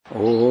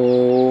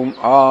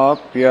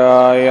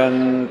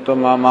आप्यायन्तु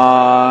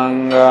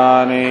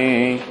ममाङ्गानि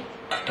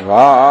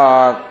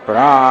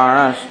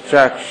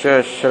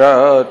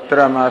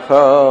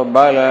वाक्प्राणश्चक्षुश्रोत्रमथो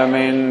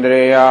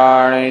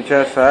बलमिन्द्रियाणि च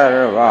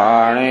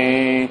सर्वाणि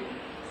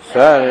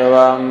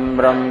सर्वं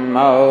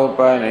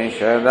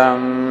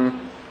ब्रह्मोपनिषदम्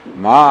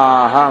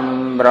माहं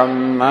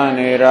ब्रह्म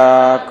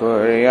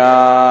निराकुर्याम्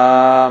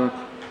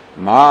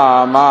मा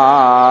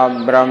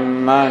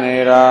ब्रह्म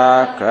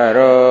निराकरोत्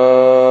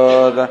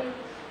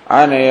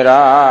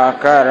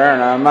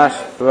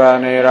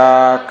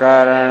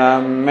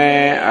अनिराकरणमस्त्वनिराकरणं मे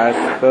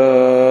अस्तु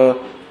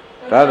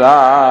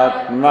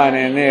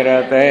तदात्मनि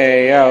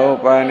निरतेय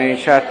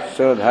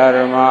उपनिषत्सु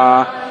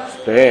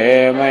धर्मास्ते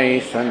मयि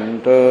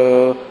सन्तु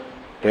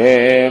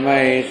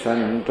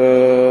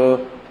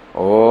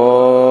ॐ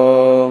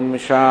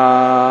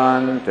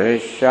शान्ति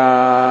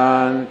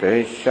शान्ति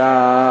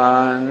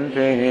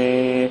शान्तिः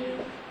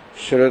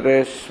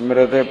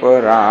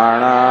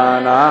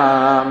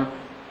श्रुतिस्मृतिपुराणानाम्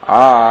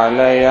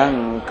आलयं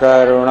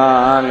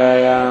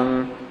करुणालयं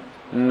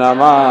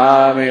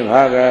नमामि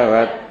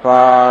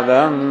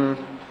भगवत्पादं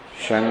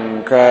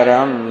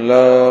शङ्करं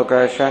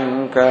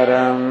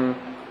लोकशङ्करं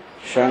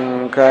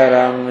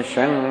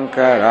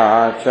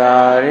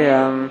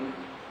शङ्कराचार्यं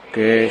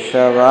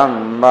केशवं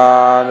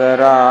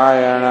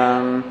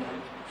बादरायणं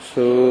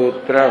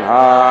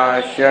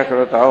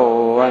सूत्रभाष्यकृतौ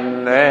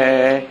वन्दे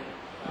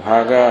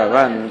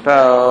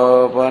भगवन्तौ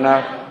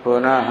पुनः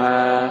पुनः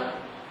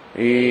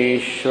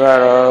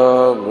ईश्वरो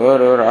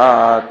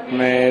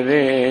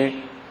गुरुरात्मेति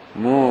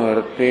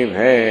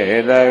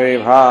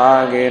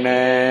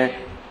मूर्तिभेदविभागिने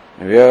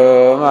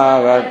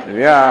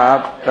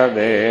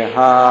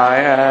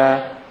व्योमवद्व्याप्तदेहाय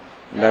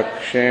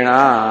दक्षिणामूर्तये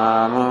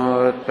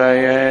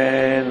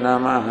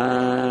नमः।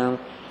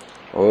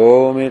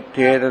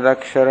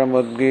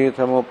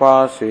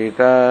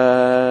 ओमित्येतदक्षरमुद्गीतमुपासीत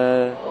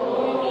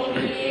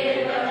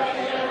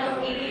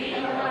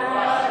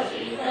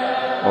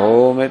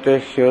ओमिति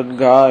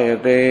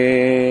ह्युद्गायते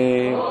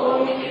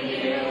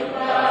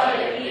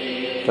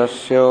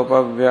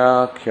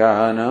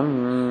तस्योपव्याख्यानम्।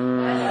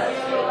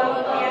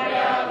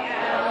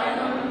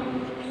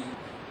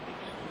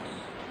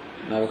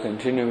 Now we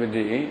continue with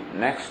the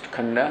next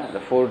khanda, the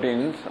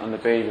 14th on the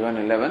page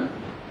 111.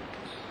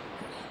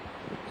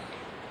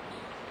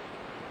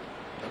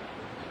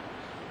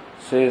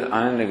 Says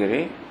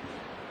Anandagiri,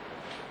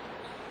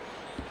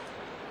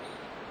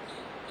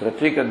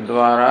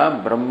 Pratikadvara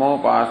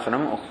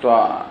Brahmopasanam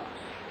Uktva.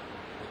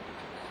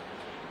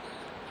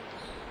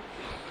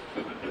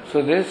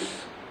 So this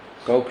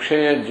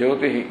Kaukshaya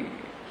Jyoti,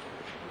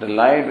 the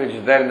light which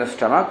is there in the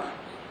stomach,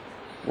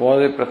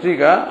 was a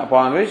pratika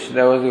upon which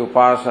there was the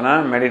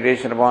upasana,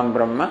 meditation upon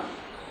Brahma.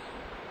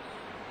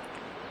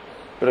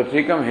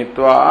 Pratikam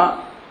hitva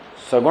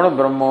saguna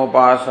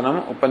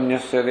brahmopasanam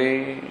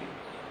upanyasyati.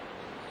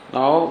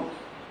 Now,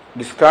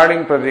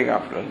 discarding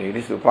pratika afterly, it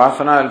is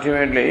upasana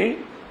ultimately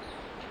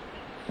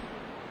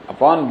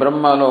upon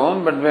Brahma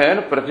alone, but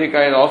where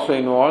pratika is also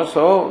involved,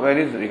 so where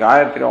is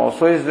Gayatri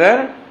also is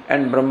there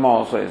and Brahma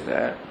also is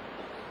there.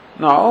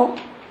 Now,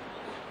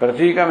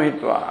 pratikam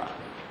hitva,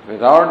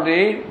 without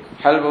the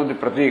help of the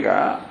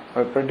pratika,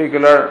 a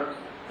particular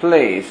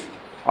place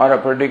or a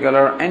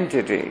particular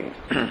entity,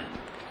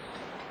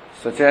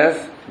 such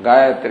as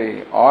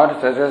Gayatri or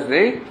such as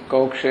the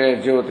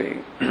Kaukshaya Jyoti,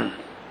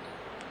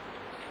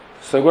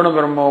 Saguna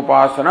Brahma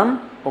Upasanam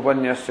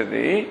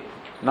Upanyasyati.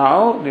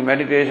 Now the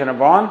meditation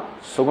upon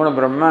Saguna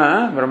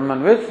Brahma,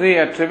 Brahman with the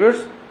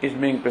attributes, is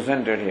being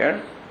presented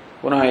here.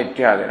 Punah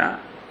Ityadina.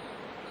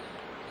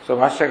 So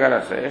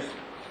Bhashyakara says,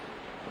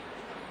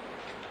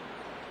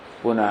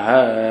 पुनः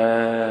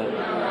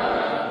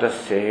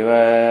तस्यैव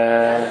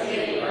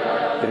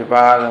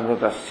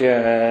त्रिपादमृतस्य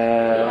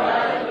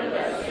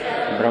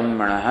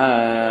ब्रह्मणः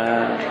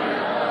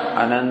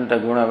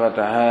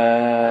अनन्तगुणवतः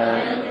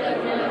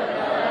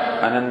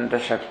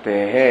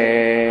अनन्तशक्तेः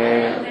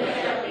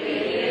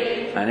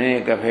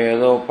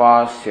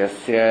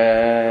अनेकभेदोपास्यस्य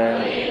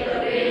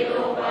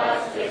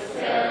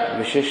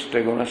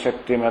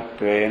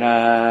विशिष्टगुणशक्तिमत्वेन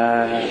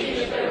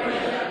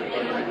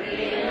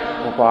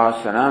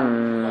उपासनम्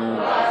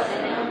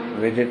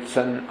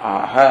Viditsan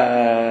aha.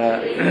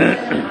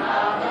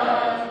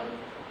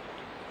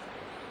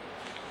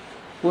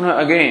 Puna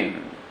again,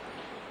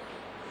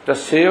 the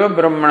Seva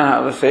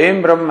Brahmana, the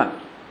same Brahman,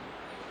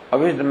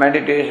 of which the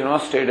meditation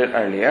was stated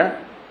earlier,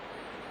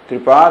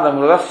 Tripada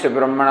Mrudasya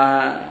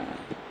Brahmana,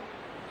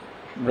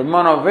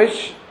 Brahman of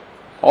which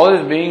all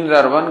these beings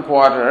are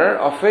 1/4,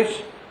 of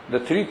which the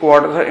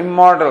 3/4 are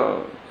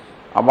immortal,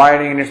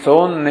 abiding in its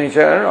own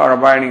nature or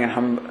abiding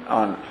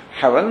on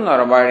heaven or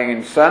abiding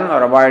in sun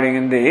or abiding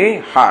in the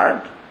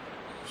heart.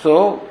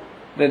 So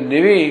the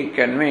Divi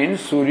can mean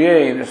Surya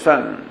in the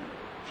sun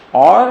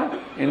or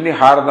in the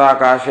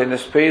Hardakasha in the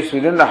space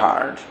within the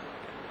heart,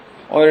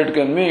 or it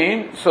can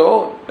mean,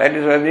 so that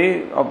is where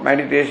the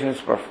meditation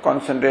is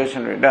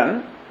concentration is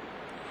done.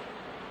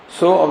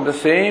 So of the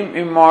same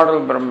immortal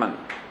Brahman,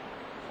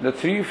 the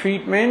 3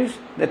 feet means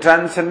the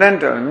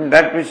transcendental,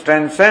 that which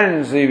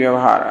transcends the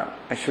Vyavahara.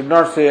 I should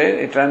not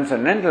say a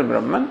transcendental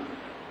Brahman,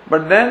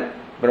 but then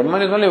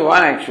Brahman is only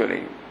one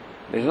actually.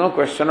 There is no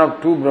question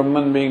of two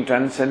Brahman being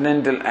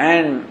transcendental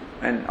and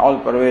all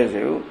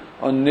pervasive,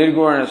 or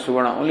Nirguna and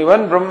Suguna. Only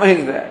one Brahma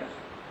is there.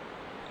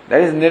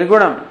 That is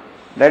Nirgunam.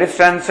 That is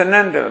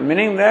transcendental,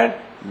 meaning that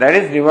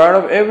is devoid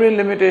of every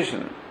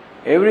limitation,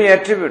 every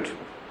attribute.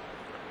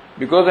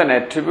 Because an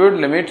attribute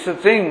limits a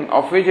thing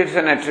of which it is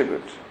an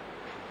attribute.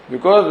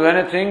 Because when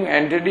a thing,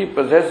 entity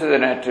possesses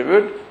an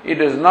attribute, it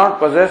does not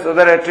possess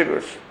other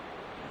attributes.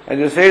 As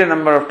you said a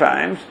number of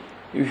times,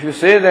 if you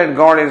say that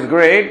God is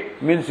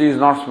great, means He is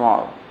not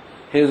small.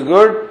 He is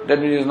good, that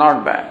means He is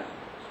not bad.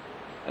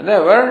 And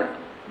therefore,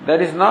 that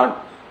is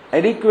not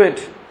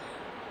adequate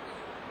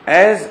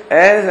as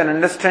an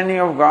understanding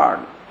of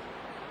God.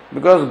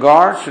 Because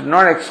God should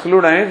not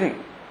exclude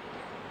anything.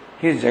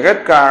 He is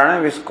Jagat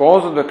Karana, He is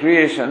cause of the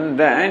creation,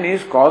 then He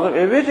is cause of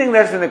everything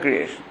that's in the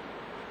creation.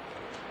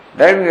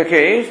 That being the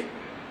case,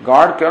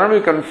 God cannot be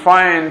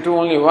confined to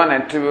only one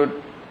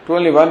attribute, to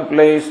only one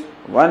place,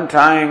 one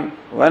time,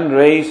 one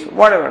race,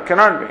 whatever,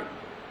 cannot be.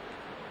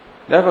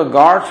 Therefore,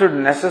 God should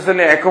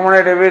necessarily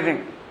accommodate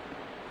everything,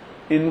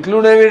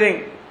 include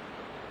everything.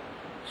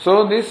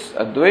 So this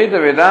Advaita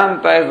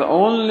Vedanta is the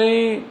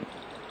only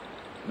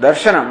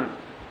darshanam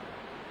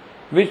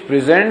which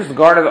presents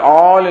God as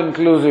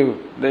all-inclusive.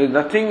 There is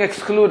nothing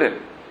excluded.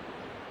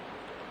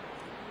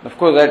 Of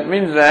course, that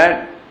means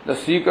that the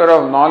seeker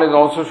of knowledge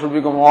also should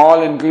become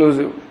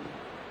all-inclusive.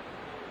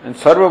 And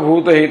Sarva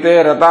Bhuta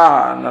Hite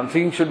Rataha,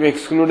 nothing should be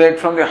excluded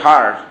from the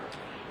heart.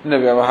 In the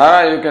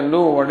Vyavahara, you can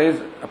do what is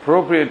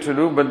appropriate to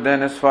do, but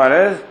then as far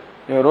as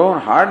your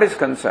own heart is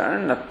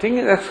concerned, nothing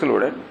is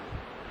excluded.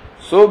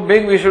 So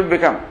big we should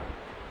become.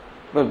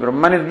 But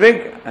Brahman is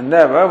big, and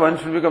therefore one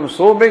should become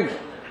so big.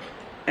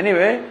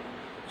 Anyway,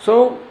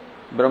 so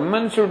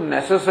Brahman should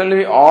necessarily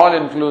be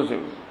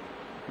all-inclusive,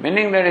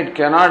 meaning that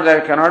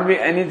there cannot be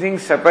anything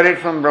separate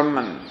from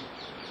Brahman.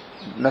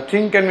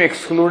 Nothing can be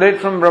excluded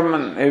from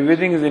Brahman.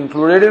 Everything is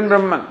included in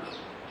Brahman.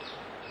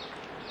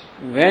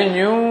 When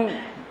you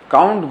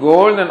count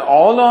gold, then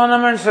all the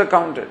ornaments are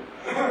counted.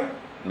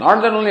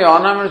 Not that only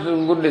ornaments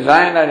with good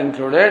design are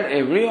included,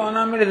 every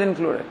ornament is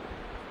included.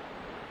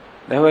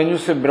 Then when you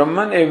say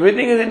Brahman,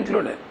 everything is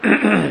included.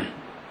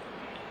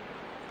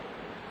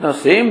 Now,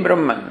 same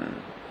Brahman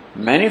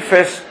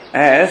manifests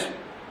as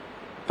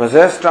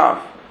possessed of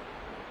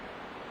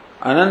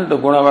Ananta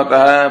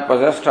Gunavata,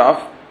 possessed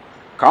of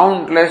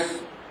countless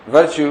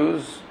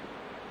virtues,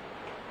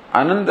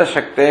 Ananta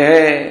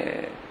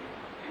Shaktehe,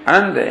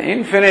 Ananta,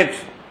 infinite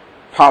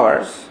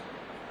powers.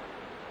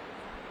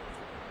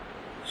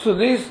 So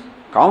these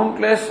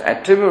countless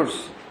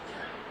attributes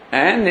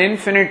and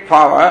infinite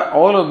power,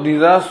 all of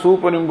these are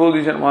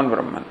superimposed in one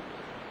Brahman.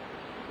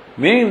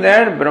 Meaning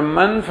that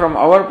Brahman from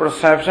our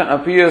perception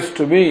appears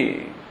to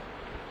be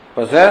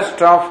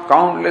possessed of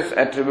countless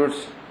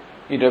attributes.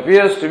 It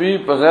appears to be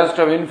possessed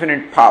of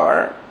infinite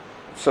power.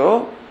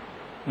 So,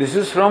 this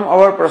is from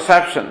our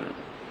perception.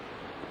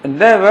 And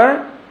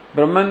therefore,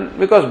 Brahman,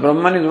 because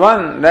Brahman is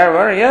one,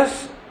 therefore,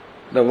 yes,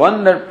 the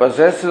one that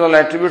possesses all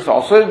attributes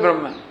also is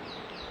Brahman.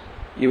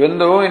 Even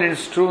though in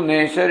its true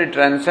nature it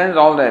transcends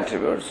all the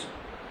attributes.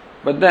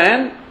 But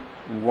then,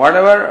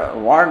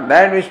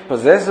 that which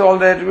possesses all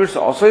the attributes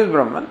also is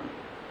Brahman.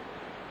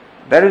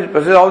 That which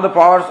possesses all the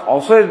powers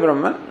also is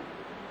Brahman.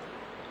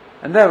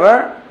 And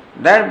therefore,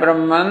 that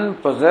Brahman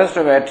possessed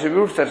of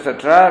attributes,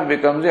 etc.,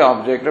 becomes the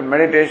object of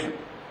meditation.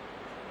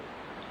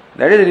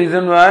 That is the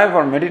reason why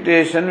for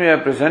meditation we are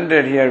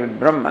presented here with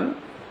Brahman,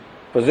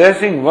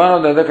 possessing one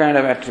or the other kind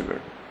of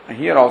attribute.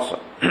 Here also.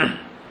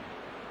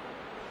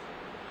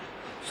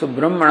 So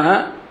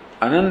Brahmana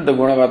Ananta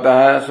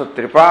Gunavataha, so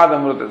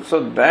Tripadamrita.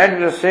 So that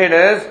is said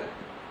as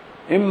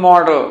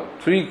immortal,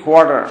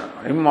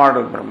 3/4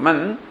 immortal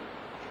Brahman.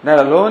 That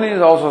alone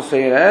is also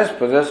said as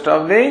possessed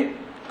of the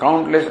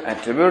countless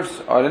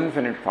attributes or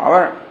infinite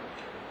power.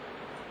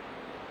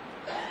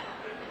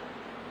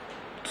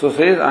 So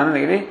says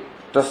Anandagiri,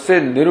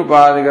 Tasya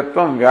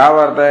Nirupadikatvam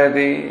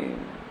Vyavartayati.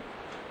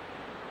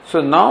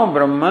 So now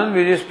Brahman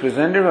which is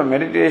presented for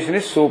meditation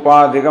is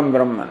Sopadikam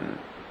Brahman.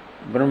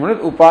 Brahman is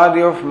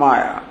Upadi of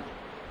Maya.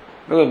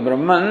 Because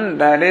Brahman,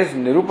 that is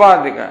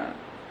Nirupadika,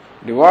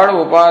 devoid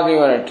of Upadi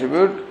or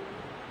attribute,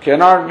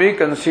 cannot be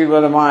conceived by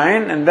the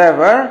mind, and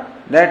therefore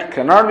that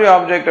cannot be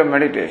object of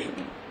meditation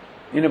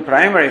in a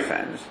primary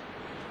sense.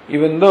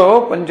 Even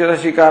though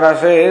Panchadashikara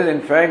says,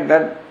 in fact,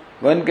 that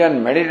one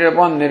can meditate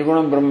upon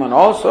Nirguna Brahman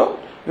also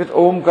with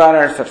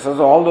Omkara, etc.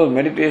 So all those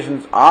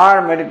meditations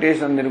are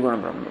meditation on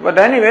Nirguna Brahman. But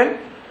anyway,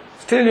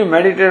 still you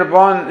meditate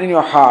upon in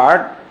your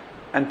heart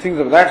and things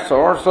of that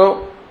sort.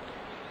 So,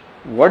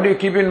 what do you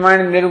keep in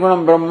mind in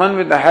Nirguna Brahman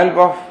with the help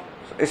of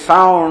a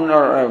sound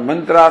or a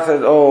mantra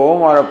says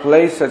Om or a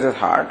place such as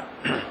heart?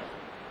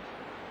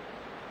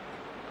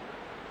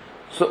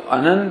 So,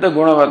 Ananta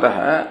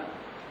Gunavataha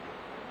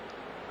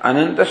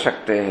Ananta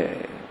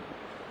Shaktehe.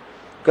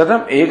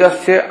 Katham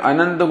Ekasya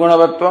Ananta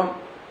Gunavatvam.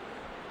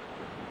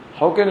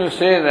 How can you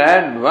say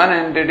that one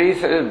entity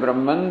such as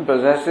Brahman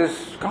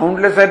possesses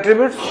countless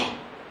attributes?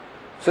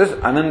 Says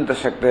Ananta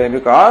Shaktehe,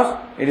 because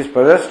it is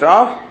possessed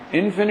of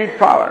infinite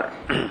power.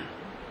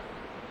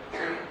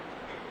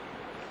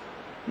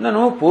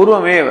 Nanu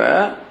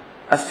purvameva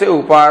asya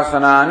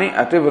upasanani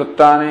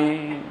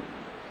ativruttani.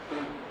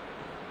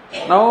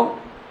 Now,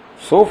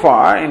 so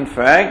far, in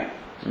fact,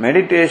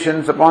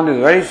 meditations upon this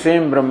very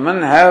same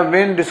Brahman have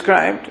been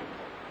described,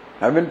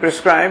 have been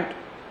prescribed.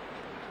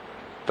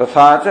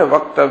 Tatha cha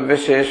vaktavya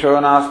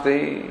shesho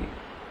nasti.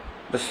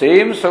 The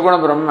same Saguna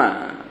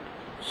Brahma,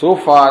 so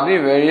far the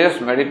various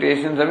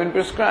meditations have been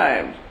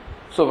prescribed.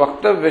 So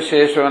vaktavya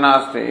shesho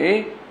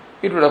nasti,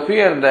 it would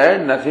appear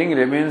that nothing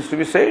remains to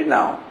be said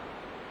now.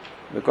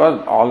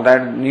 Because all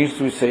that needs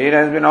to be said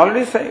has been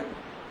already said.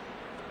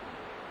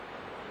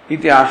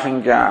 Iti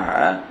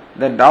ashankyaha,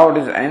 the doubt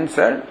is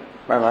answered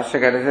by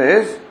Bhashyakara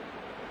says,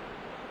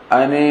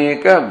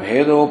 Aneka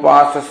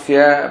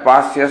bhedopasasya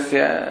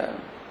pasyasya.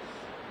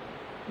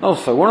 Now,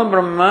 Saguna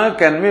Brahma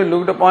can be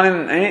looked upon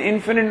in an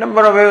infinite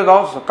number of ways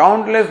also,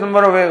 countless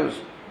number of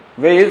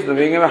ways, the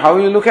way how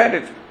you look at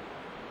it.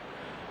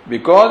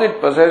 Because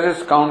it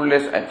possesses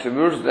countless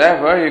attributes,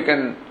 therefore you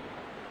can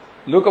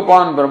look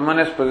upon Brahman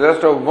as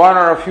possessed of one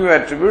or a few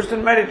attributes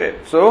and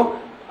meditate.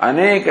 So,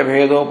 Aneka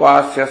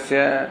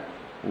bhedopasyasya,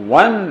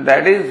 one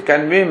that is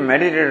can be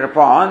meditated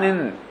upon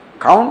in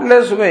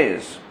countless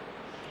ways.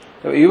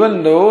 So,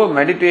 even though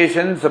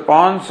meditations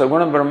upon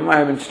Saguna Brahma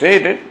have been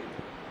stated,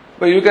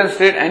 but you can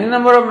state any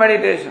number of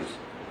meditations.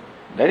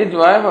 That is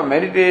why for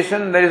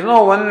meditation there is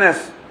no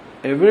oneness.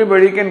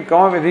 Everybody can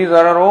come up with his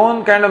or her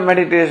own kind of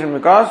meditation,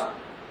 because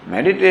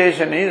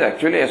meditation is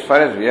actually, as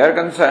far as we are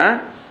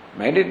concerned,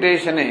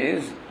 meditation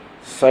is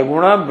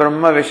Saguna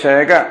Brahma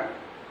Vishayaka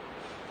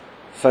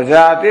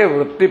Sajati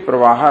Vritti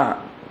Pravaha.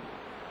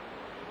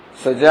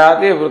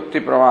 Sajati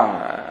Vritti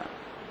Pravaha.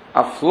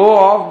 A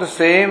flow of the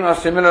same or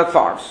similar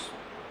thoughts,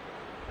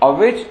 of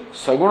which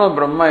Saguna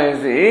Brahma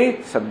is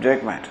the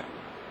subject matter.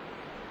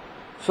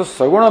 So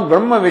Saguna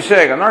Brahma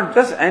Vishayaka, not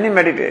just any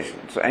meditation.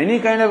 So any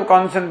kind of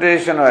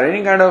concentration or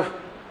any kind of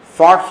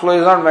thought flow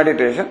is not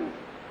meditation,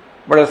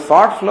 but a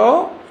thought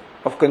flow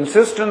of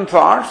consistent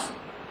thoughts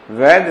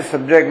where the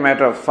subject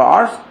matter of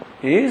thoughts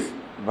is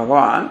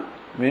Bhagavan,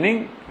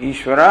 meaning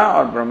Ishvara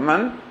or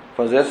Brahman,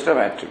 possessed of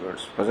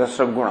attributes, possessed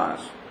of gunas.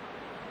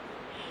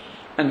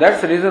 And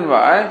that's the reason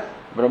why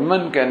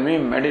Brahman can be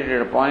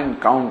meditated upon in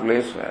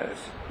countless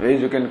ways.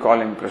 You can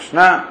call him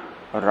Krishna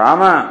or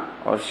Rama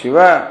or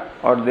Shiva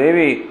or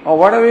Devi or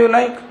whatever you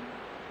like.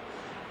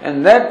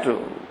 And that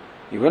too,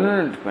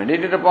 even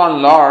meditate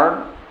upon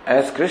Lord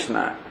as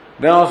Krishna,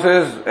 then also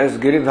as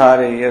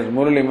Giridhari, as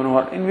Murali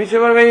Manohar, in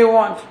whichever way you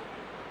want.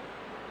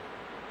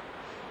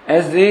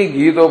 As the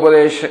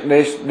Gitopadesh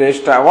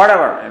Deshta,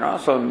 whatever,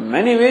 so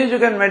many ways you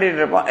can meditate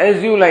upon,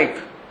 as you like.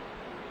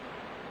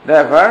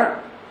 Therefore,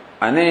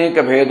 Aneka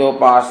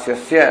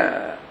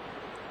bhedopasyasya.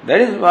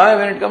 That is why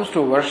when it comes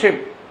to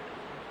worship,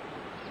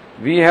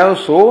 we have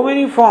so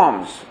many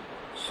forms,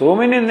 so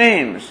many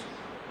names,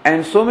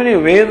 and so many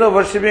ways of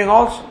worshipping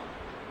also.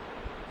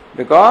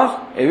 Because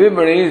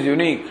everybody is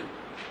unique.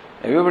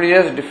 Everybody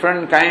has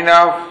different kind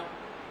of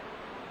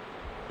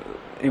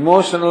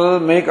emotional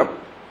makeup,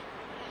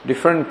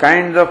 different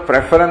kinds of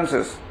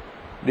preferences,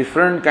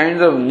 different kinds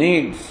of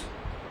needs.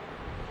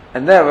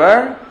 And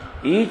therefore,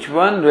 each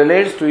one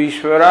relates to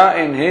Ishvara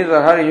in his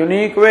or her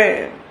unique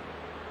way.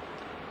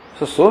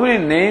 So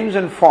many names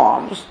and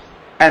forms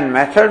and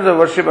methods of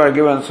worship are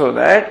given so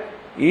that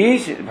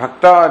each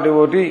bhakta or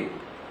devotee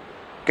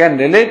can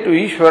relate to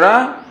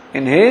Ishvara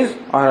in his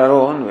or her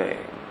own way.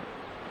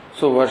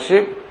 So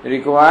worship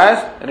requires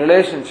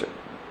relationship.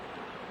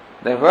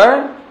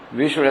 Therefore,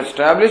 we should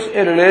establish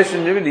a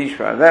relationship with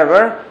Ishvara.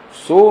 Therefore,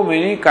 so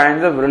many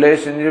kinds of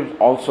relationships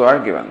also are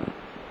given.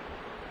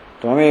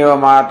 Tvameva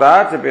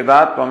mata cha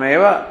pita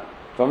tvameva,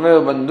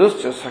 tvameva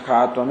bandhus cha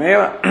sakha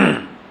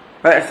tvameva,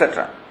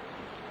 etc.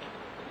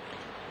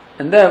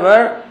 And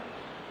therefore,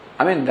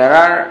 there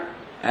are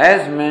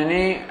as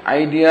many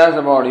ideas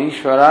about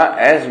Ishvara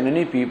as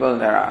many people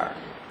there are.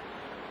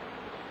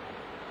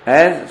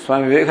 As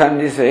Swami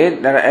Vivekananda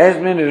said, there are as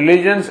many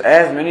religions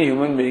as many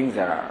human beings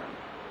there are.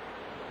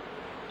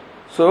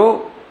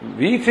 So,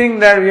 we think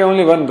that we have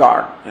only one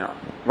God,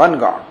 one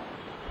God.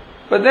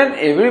 But then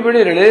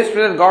everybody relates to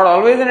that God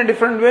always in a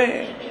different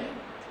way.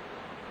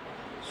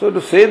 So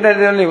to say that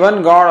there is only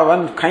one God or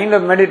one kind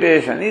of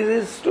meditation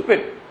is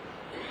stupid.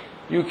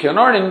 You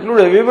cannot include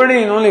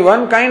everybody in only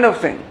one kind of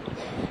thing.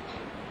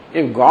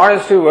 If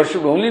God is to be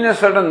worshipped only in a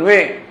certain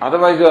way,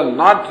 otherwise you are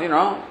not,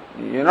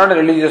 you're not a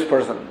religious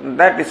person.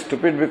 That is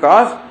stupid,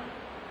 because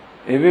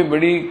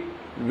everybody,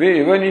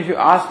 even if you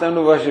ask them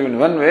to worship in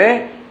one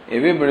way,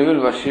 everybody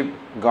will worship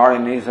God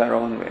in his or her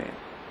own way.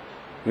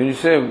 When you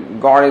say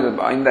God is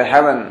in the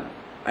heaven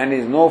and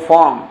is no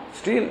form,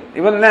 still,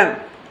 even then,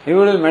 he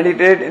will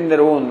meditate in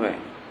their own way.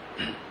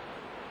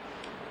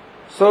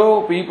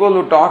 So, people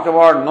who talk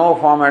about no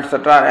form,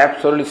 etc., are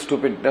absolutely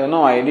stupid. They have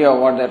no idea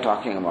what they are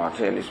talking about,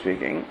 really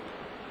speaking.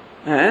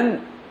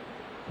 And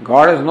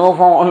God is no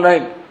form,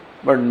 alright,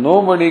 but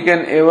nobody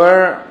can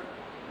ever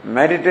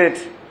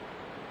meditate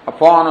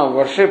upon or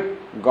worship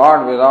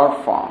God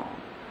without form.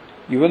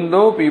 Even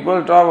though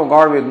people talk of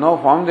God with no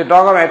form, they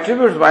talk of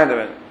attributes, by the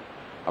way.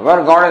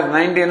 Our God has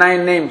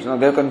 99 names. Now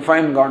they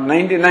confine God.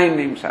 99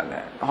 names are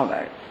there. All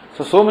right.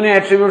 So many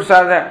attributes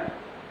are there.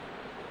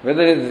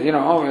 Whether it's,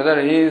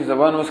 whether He is the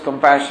one who is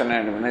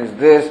compassionate, when He is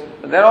this,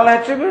 they're all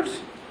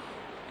attributes.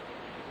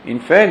 In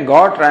fact,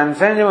 God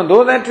transcends even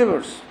those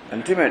attributes,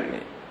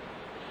 ultimately.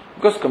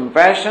 Because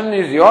compassion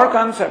is your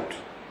concept.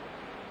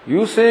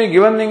 You say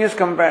given thing is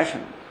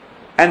compassion,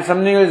 and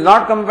something is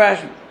not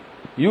compassion.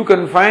 You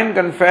confine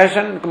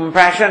compassion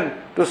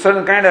to a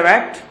certain kind of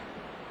act.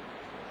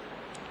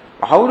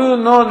 How do you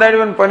know that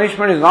even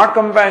punishment is not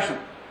compassion?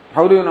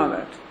 How do you know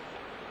that?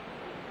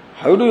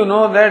 How do you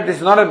know that this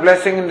is not a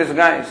blessing in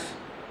disguise?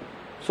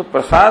 So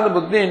prasada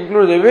buddhi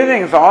includes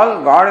everything. It's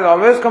all, God is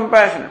always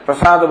compassionate.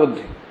 Prasada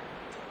buddhi.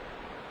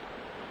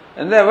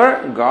 And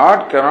therefore,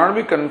 God cannot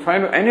be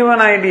confined to any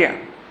one idea.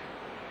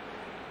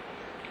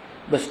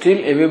 But still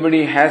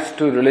everybody has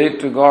to relate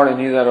to God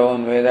in their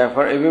own way.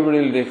 Therefore, everybody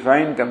will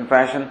define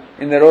compassion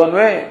in their own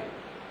way.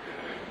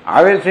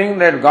 I will think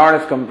that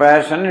God is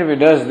compassionate if He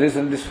does this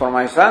and this for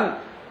my son,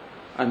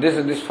 and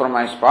this for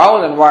my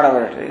spouse, and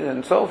whatever it is.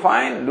 And so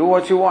fine, do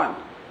what you want.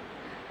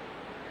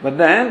 But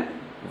then,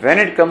 when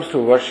it comes to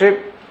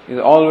worship, is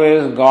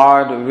always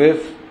God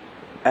with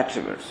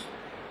attributes.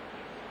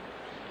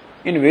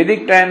 In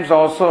Vedic times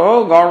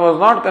also, God was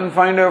not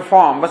confined to a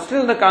form, but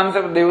still the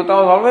concept of Devata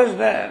was always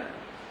there.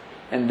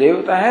 And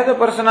Devata has a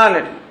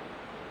personality.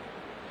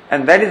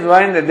 And that is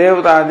why in the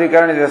Devata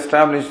Adhikaran is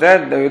established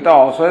that Devata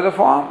also has a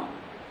form.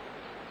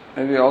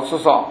 As we also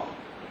saw.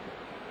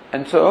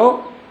 And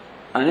so,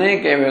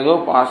 Aneke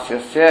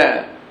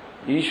Vedopasyasya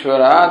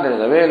Ishvara that is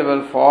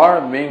available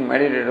for being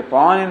meditated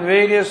upon in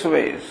various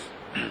ways.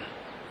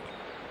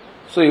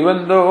 So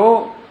even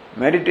though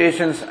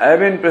meditations have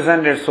been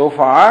presented so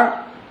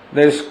far,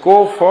 there is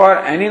scope for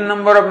any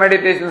number of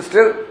meditations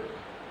still.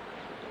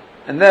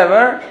 And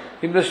therefore,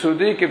 if the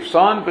Shruti keeps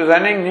on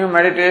presenting new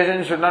meditations,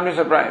 you should not be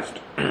surprised.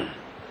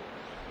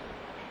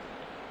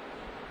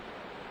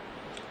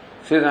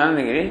 Says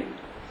Anandagiri,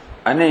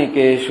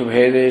 Anekeshu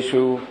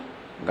Bhedeshu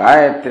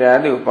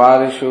Gayatriadi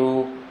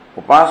Upadishu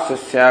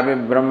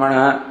Upasasyabhi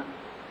Brahmana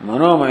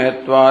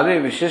Manomayatvadi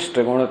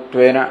Vishishta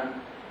Gunatvena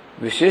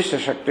Vishishta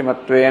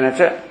Shaktimatvena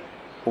Cha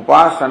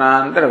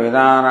Upasanantara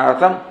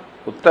Vedanartham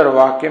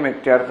Uttarvakyam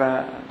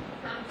Ityartha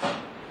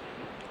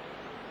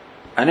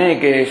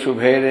Anekeshu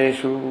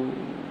Bhedeshu,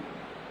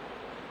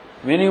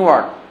 meaning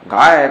what?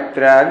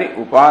 Gayatriadi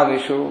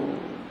Upadishu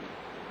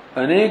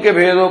Aneke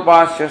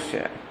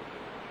Bhedopasyasya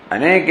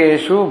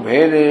Anekeshu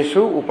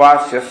Bhedeshu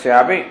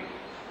Upasyasyapi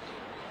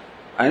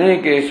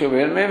Anekeshu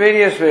Bhed means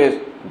various ways.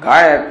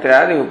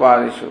 Gayatriadi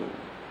Upadishu.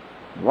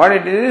 What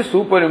it is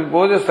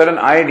superimpose a certain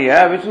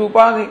idea which is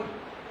Upadhi.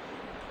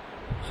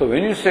 So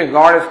when you say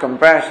God is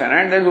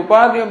compassionate, that is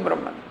Upadhi of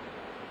Brahman.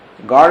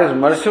 God is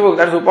merciful,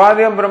 that is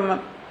Upadhi of Brahman.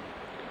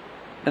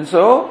 And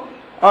so,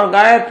 or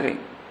Gayatri.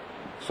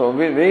 So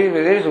there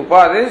is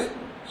Upadhis,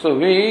 so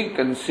we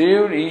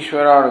conceived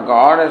Ishvara or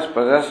God as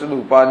possessed with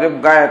Upadhi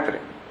of Gayatri.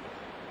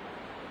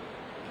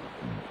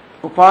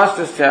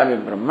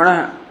 Upastasyavi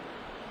Brahmana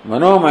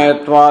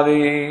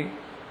Manomayatvadi.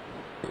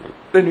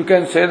 Then you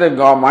can say that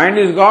God, mind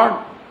is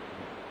God,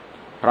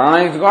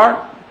 prana is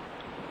God.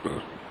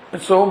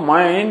 And so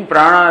mind,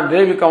 prana,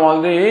 they become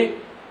all the,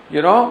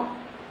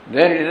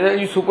 there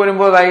you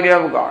superimpose the idea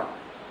of God.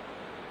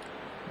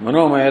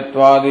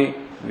 Manomayatvadi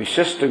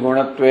Vishishta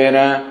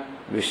Gunatvena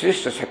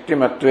Vishishta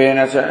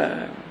Shaktimatvena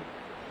Cha.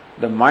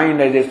 The mind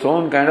has its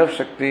own kind of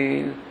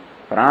Shakti,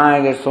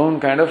 prana has its own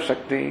kind of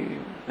Shakti.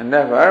 And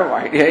therefore, the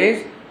idea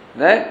is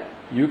that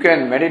you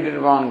can meditate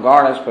upon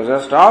God as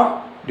possessed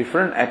of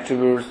different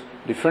attributes,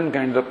 different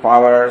kinds of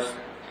powers.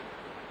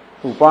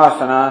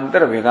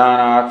 Upasanantara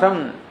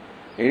Vedanatham.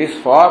 It is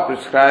for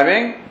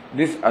prescribing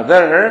these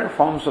other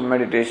forms of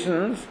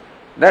meditations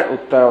that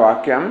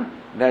Uttaravakyam,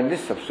 that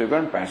this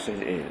subsequent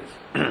passage is.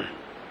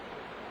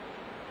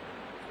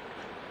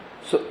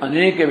 So,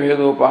 Aneke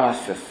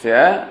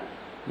Bhedopasyasya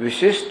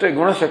Vishishta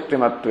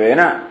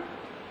Gunashaktimatvena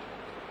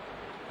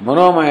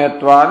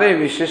Manomayatvade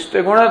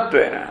Vishishta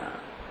Gunatvena.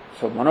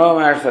 So,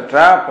 Manomaya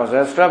etc.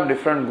 possessed of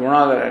different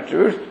gunas or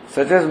attributes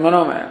such as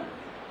Manomaya.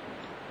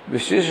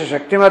 Vishishta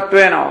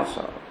Shaktimatvena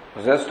also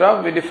possessed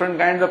of with different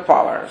kinds of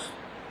powers.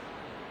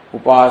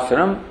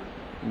 Upasanam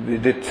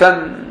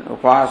Viditsan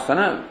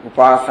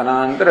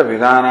Upasanantara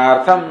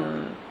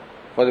Vidhanartham,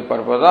 for the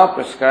purpose of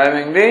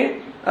prescribing the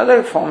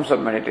other forms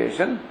of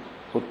meditation.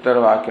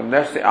 Uttaravakyam,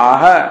 that's the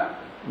aha,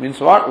 means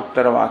what?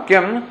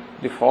 Uttaravakyam,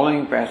 the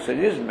following passage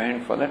is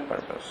meant for that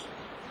purpose.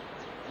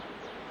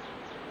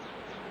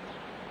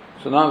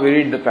 So now we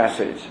read the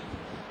passage.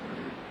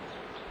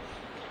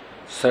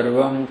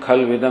 Sarvam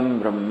khalvidam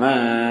brahma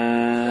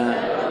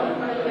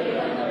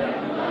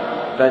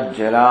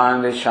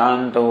tajjalan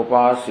shanta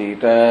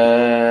upasita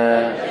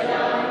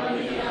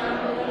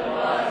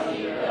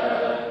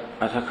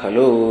atha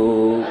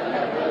khalu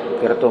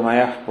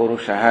kratumaya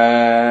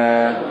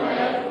purushah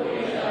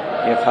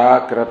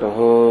yatha kratuh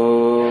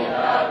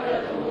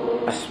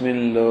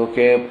asmin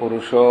loke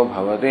purusho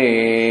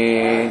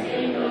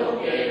bhavati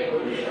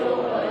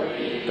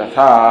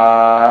तथा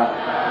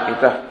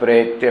इतः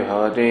प्रेत्य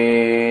भवति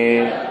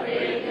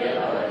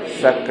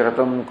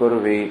सक्रतुं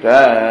कुर्वीत.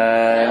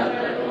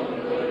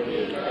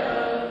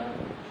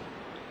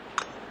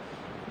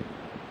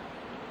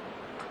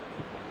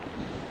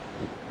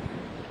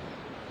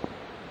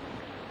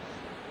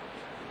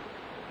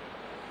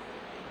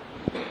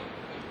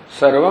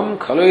 Sarvam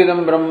khalu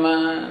idam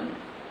Brahma.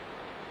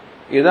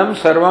 Idam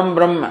sarvam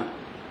Brahma.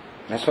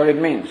 That's what it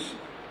means.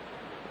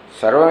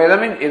 Sarvam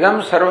idam means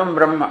idam sarvam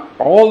Brahma.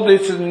 All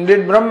this is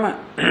indeed Brahma.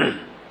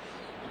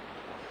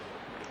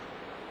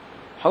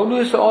 How do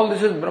you say all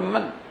this is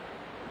Brahman?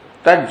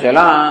 Tad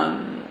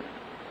jalan.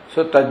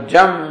 So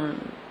tajjam,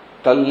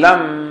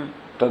 tallam,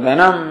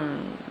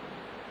 tadanam,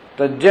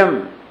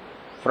 tajjam.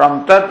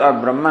 From tat or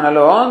Brahman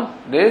alone,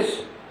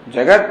 this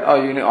jagat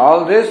or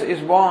all this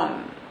is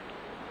born.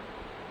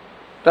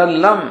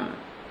 Tallam.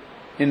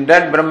 In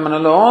that Brahman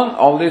alone,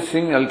 all these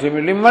things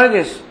ultimately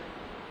merges.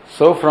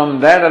 So from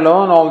that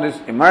alone, all this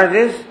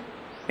emerges.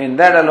 In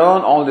that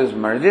alone, all this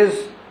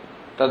merges.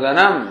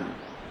 Tadanam.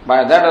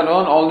 By that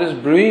alone, all this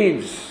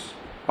breathes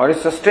or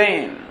is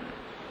sustained.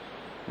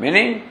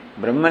 Meaning,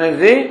 Brahman is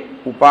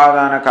the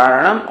upadana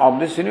karanam of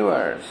this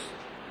universe.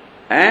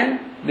 And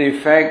the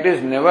effect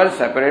is never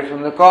separate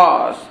from the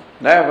cause.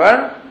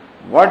 Therefore,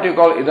 what you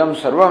call idam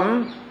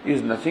sarvam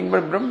is nothing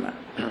but Brahman.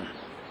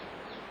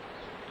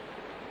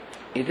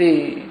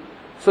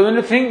 So when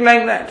you think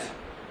like that,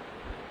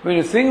 when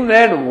you think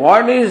that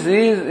what is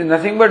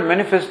nothing but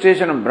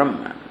manifestation of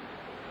Brahman,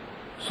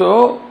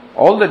 so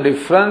all the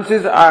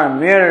differences are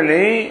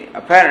merely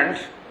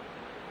apparent,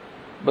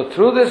 but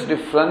through this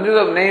differences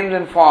of names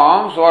and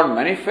forms, what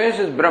manifests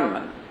is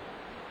Brahman.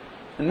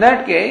 In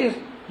that case,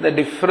 the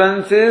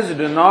differences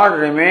do not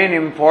remain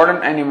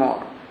important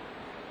anymore.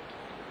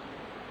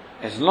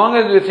 As long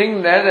as we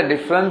think that the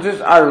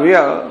differences are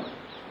real,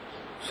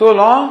 so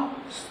long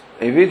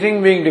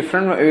everything being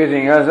different from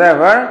everything else,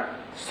 ever,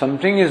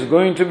 something is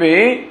going to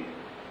be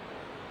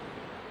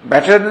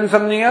better than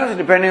something else,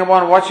 depending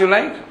upon what you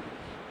like.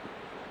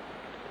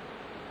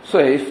 So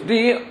if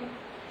the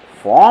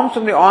forms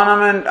of the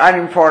ornament are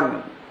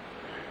important,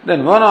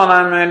 then one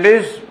ornament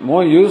is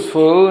more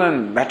useful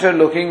and better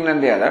looking than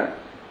the other,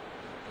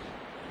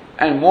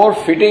 and more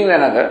fitting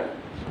than other.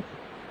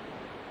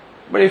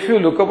 But if you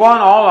look upon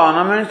all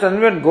ornaments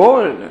and with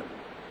gold,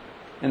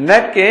 in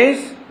that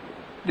case,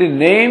 the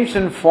names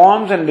and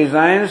forms and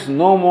designs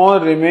no more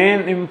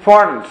remain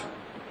important.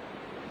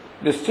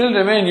 They still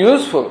remain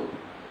useful,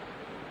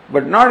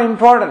 but not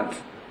important,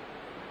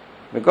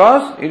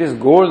 because it is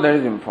gold that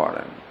is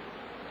important.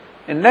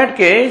 In that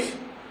case,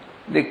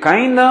 the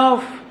kind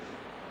of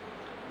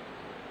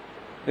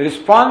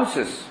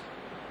responses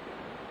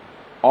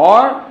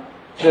or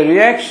the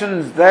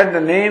reactions that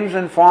the names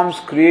and forms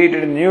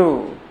created in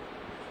you,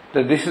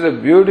 that this is a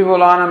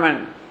beautiful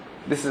ornament,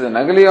 this is an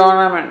ugly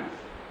ornament,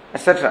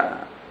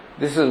 etc.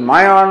 This is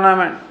my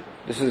ornament,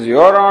 this is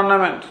your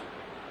ornament.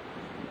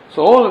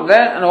 So all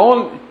that, and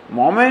all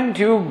moment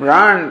you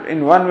brand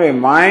in one way,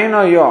 mine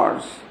or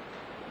yours,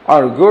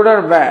 or good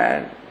or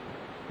bad,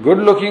 good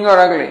looking or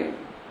ugly,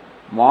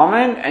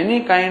 moment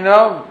any kind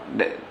of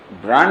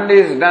brand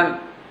is done,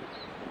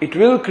 it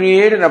will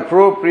create an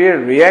appropriate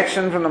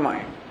reaction from the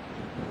mind.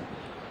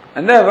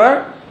 And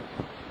therefore,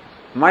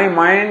 my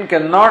mind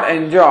cannot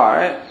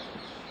enjoy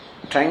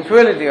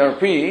tranquility or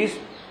peace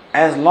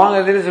as long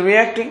as it is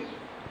reacting.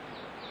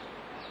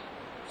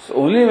 So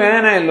only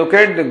when I look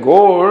at the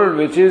gold,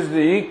 which is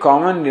the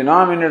common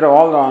denominator of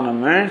all the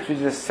ornaments, which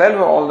is the self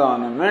of all the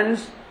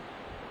ornaments,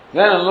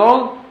 then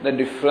alone the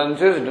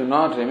differences do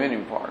not remain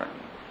important.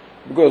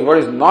 Because what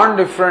is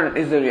non-different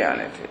is the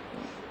reality.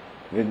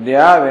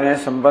 Vidya vinay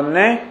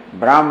sampanne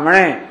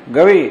brahmane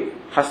gavi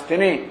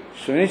hastini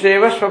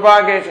sunicheva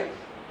svapakecha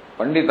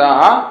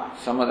panditaha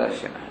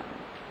samadarshina.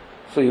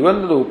 So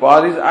even though the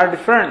upadhis are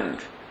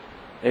different,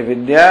 a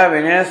vidya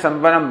vinay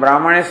sampanna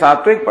brahmane is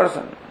sattvic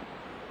person,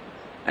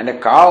 and a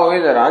cow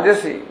is a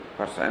rajasi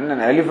person,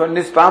 an elephant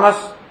is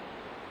tamas,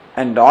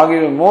 and dog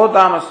is more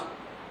tamas,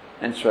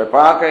 and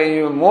swapaka is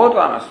even more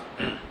tamas.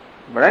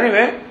 But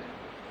anyway,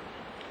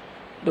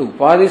 the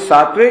upadhi is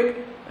sattvic,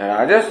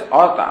 rajas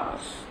or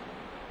tamas.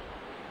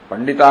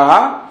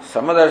 Panditaha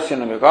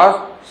samadarshana,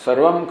 because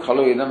sarvam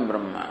khalu idam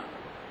brahma.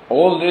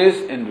 All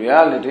this in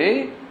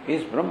reality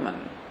is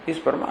Brahman, is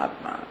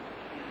Paramatma.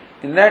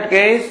 In that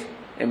case,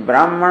 a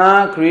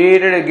Brahmana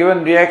created a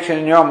given reaction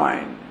in your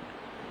mind.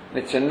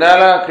 The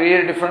Chandala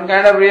created a different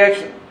kind of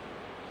reaction.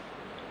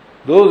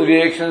 Those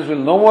reactions will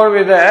no more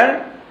be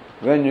there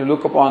when you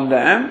look upon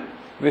them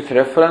with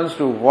reference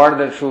to what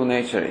the true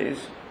nature is.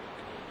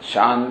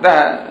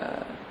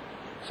 Shanta.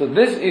 So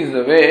this is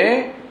the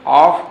way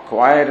of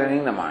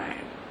quietening the mind.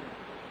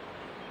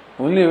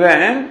 Only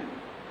when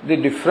the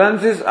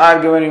differences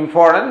are given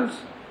importance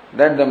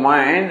that the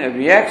mind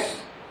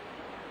reacts.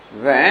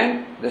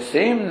 When the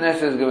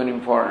sameness is given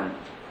importance,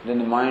 then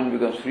the mind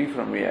becomes free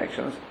from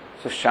reactions.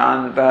 So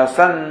Shanta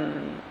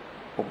San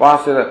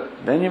Upasita,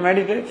 then you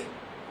meditate.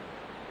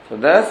 So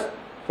thus,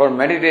 for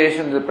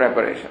meditation is the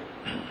preparation.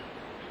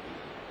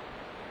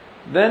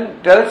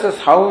 then tells us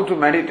how to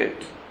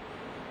meditate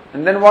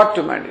and then what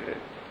to meditate.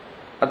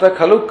 Ata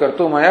khalu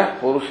kartumaya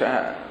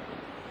purusha.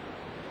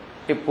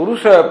 A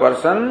purusha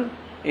person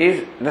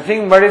is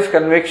nothing but his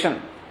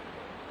conviction.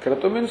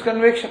 Kratu means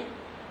conviction,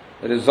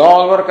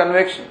 resolve or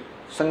conviction,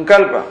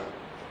 sankalpa.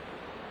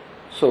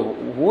 So,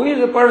 who is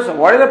the person?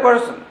 What is the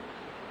person?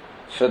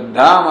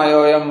 Shraddha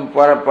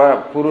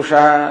mayoyam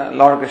purusha,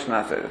 Lord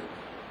Krishna says.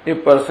 A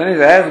person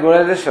is as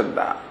good as a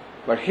Shraddha.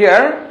 But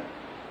here,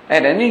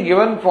 at any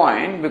given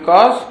point,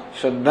 because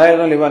Shraddha is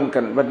only one,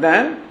 but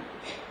then,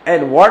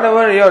 at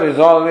whatever your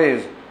resolve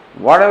is,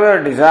 whatever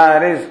your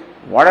desire is,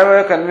 whatever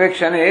your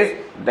conviction is,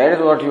 that is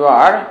what you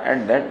are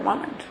at that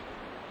moment.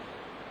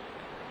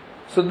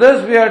 So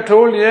thus we are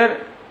told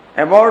here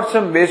about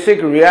some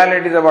basic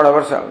realities about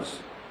ourselves.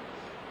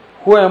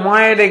 Who am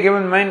I at a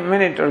given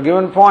minute or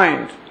given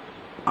point?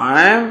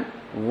 I am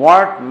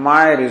what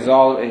my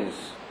resolve is,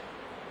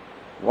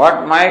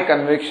 what my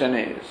conviction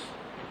is,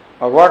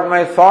 or what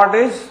my thought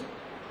is.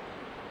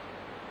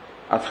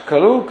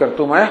 Athkalu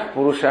kartumaya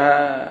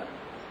purusha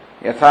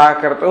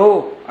yatha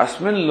kartu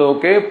asmin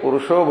loke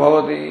purusho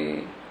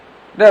bhavati.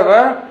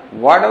 Therefore,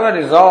 whatever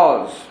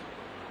resolves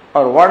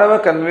or whatever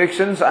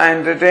convictions I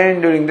entertain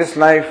during this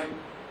life,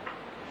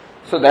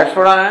 so that's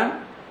what I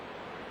am.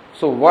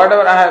 So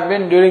whatever I have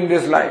been during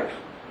this life,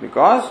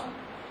 because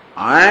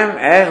I am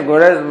as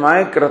good as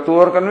my kratu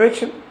or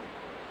conviction.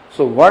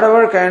 So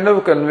whatever kind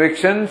of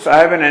convictions I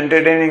have been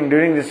entertaining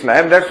during this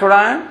life, that's what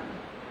I am.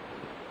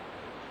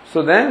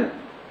 So then,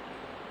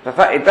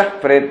 tatha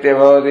itah pretya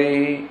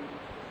bhavati.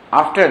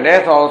 After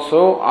death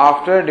also,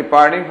 after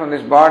departing from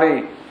this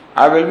body,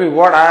 I will be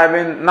what I have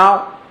been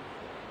now.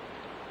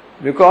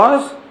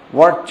 Because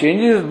what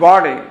changes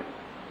body,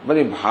 but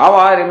the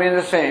bhava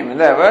remains the same. And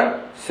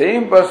therefore,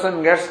 same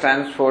person gets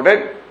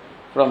transported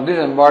from this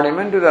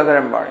embodiment to the other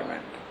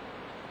embodiment.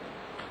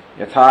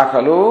 Yatha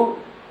khalu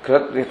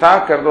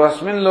yatha kartu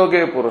asmin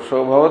loke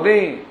purusho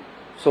bhavati.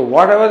 So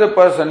whatever the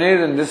person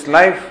is in this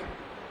life,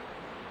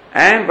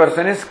 and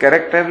person is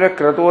characterized by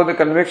kratu or the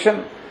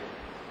conviction,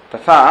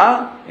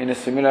 tatha, in a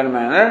similar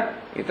manner,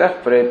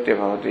 itah pretya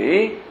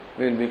bhavati,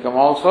 will become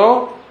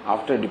also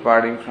after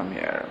departing from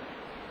here.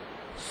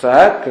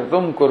 Sah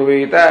kritum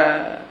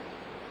kurvita.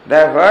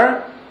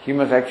 Therefore, he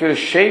must actually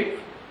shape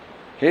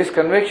his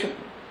conviction.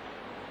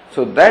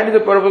 So that is the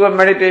purpose of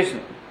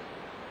meditation.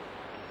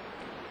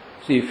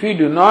 See, if we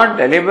do not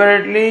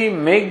deliberately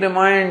make the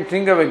mind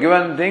think of a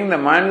given thing, the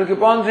mind will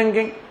keep on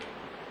thinking.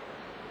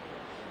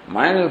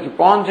 Mind will keep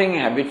on thinking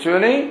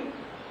habitually,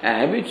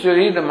 and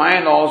habitually the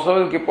mind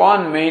also will keep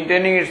on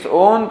maintaining its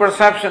own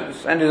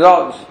perceptions and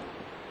resolves.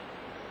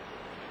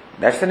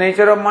 That's the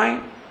nature of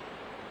mind.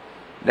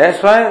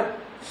 That's why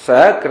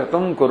sa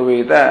kratum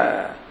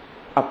kurvita.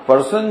 A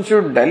person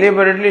should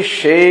deliberately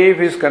shape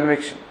his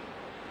conviction,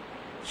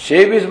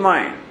 shape his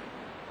mind.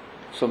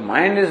 So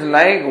mind is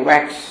like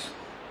wax.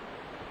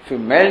 If you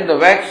melt the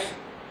wax,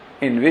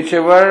 in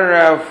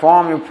whichever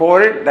form you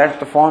pour it, that's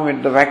the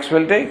form the wax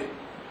will take.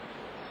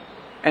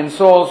 And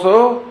so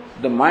also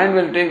the mind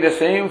will take the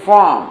same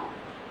form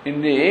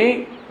in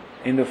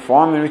the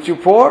form in which you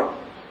pour,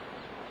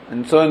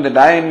 and so in the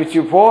dye in which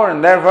you pour,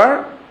 and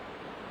therefore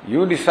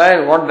you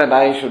decide what the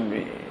dye should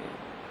be.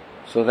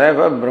 So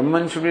therefore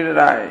Brahman should be the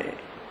dye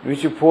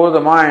which you pour the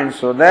mind,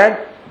 so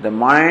that the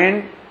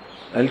mind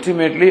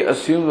ultimately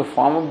assumes the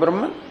form of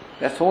Brahman.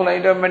 That's the whole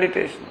idea of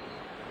meditation.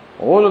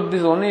 All of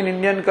this only in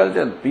Indian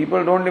culture.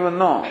 People don't even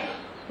know.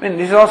 I mean,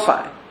 this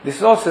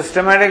is all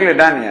systematically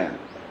done here.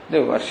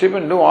 They worship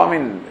and do,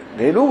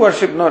 they do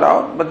worship, no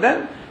doubt, but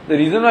then the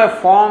reason why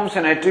forms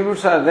and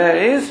attributes are there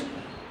is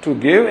to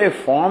give a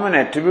form and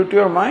attribute to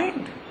your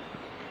mind.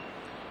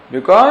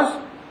 Because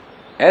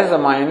as the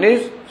mind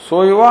is,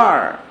 so you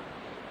are.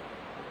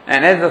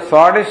 And as the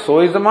thought is, so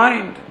is the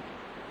mind.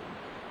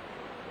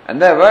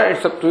 And therefore,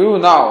 it's up to you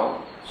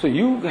now. So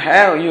you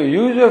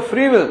use your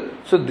free will.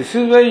 So this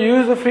is where you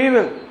use the free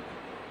will.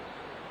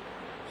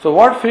 So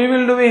what free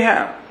will do we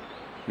have?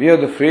 We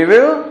have the free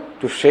will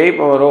to shape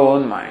our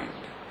own mind.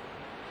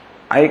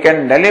 I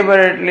can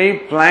deliberately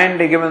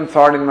plant a given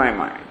thought in my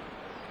mind.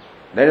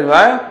 That is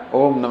why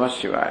Om Namah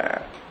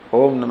Shivaya,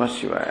 Om Namah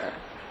Shivaya.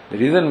 The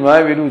reason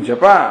why we do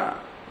japa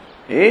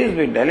is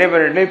we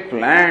deliberately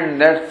plant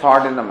that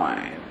thought in the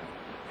mind.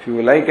 If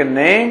you like a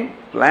name,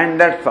 plant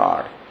that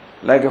thought.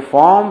 Like a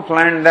form,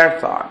 plant that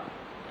thought.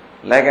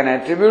 Like an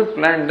attribute,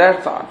 plant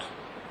that thought.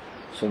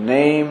 So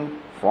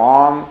name,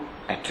 form,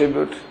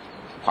 attribute,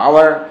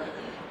 power,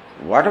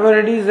 whatever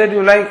it is that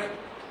you like.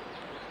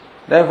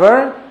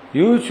 Therefore,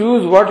 you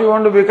choose what you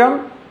want to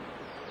become.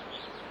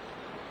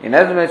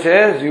 Inasmuch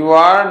as you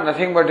are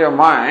nothing but your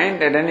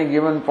mind at any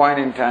given point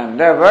in time.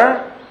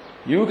 Therefore,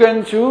 you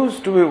can choose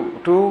to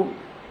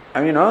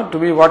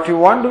be what you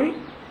want to be.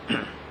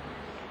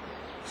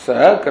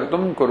 Sa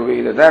kratum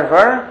kurvita.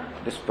 Therefore,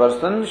 this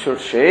person should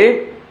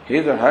shape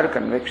his or her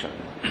conviction.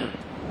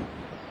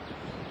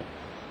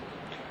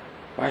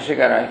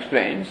 Bhashyakara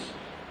explains,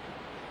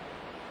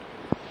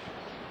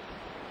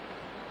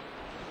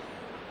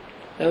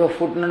 देखो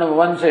footnote number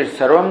 1 says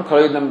सर्वम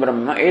खलुइदं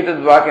ब्रह्म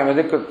एतद् वाक्यम्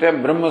अधिकृत्य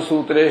ब्रह्म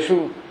सूत्रेषु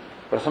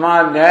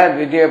प्रथमाध्याय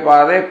द्वितीय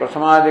पादे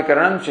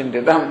प्रथमाधिकरणं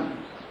चिन्तितम्.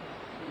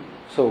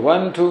 So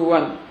 1 to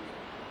 1.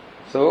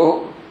 So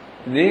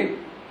the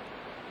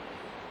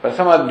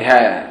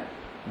प्रथमाध्याय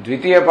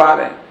द्वितीय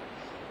पादे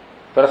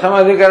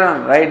प्रथमाधिकरणं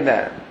right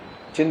there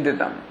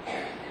चिन्तितम्.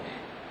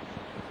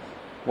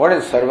 What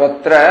is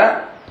सर्वत्र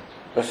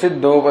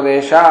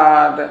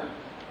प्रसिद्धोपदेशात्?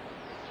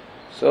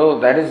 So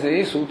that is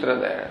the sutra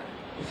there.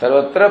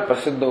 सर्वत्र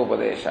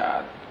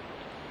प्रसिद्धोपदेशात्.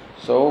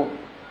 So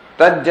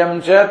तज्जं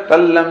च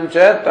तल्लं च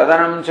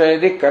तदनं च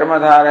इति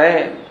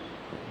कर्मधारये.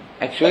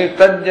 Actually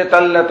तज्ज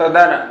तल्ल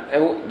तदन.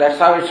 That's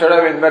how it should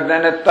have been, but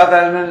then tat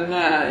has been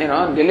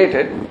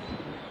deleted.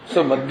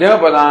 So madhyama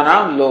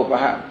padanam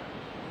lopah.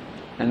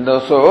 And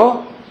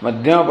also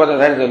madhyama pada,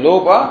 that is the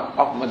lopa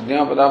of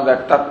madhyama pada of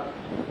that tat.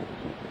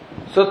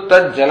 So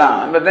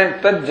tajjalan, but then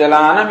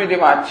tajjalanam iti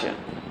vachya.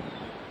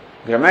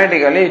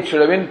 Grammatically it should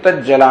have been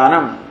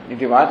tajjalanam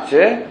iti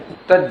vachya.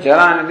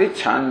 Tajjalan iti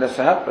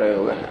chandasah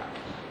prayoga.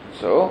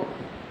 So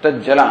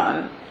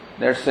tajjalan,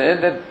 let's say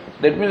that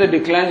means the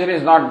declension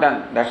is not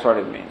done. That's what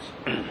it means.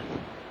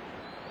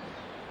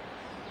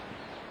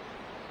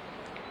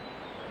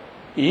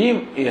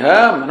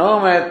 Iha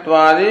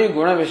manomayatwadi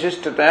guna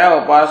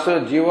vishishtaya upaso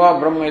jiva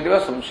brahma iti va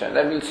samshaya.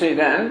 That will say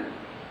then,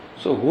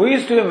 so who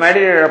is to be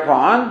meditated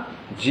upon?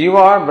 Jiva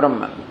or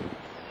Brahman.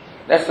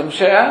 That's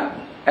samshaya.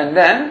 And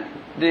then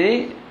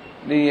the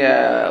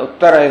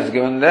uttara is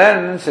given there,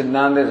 and then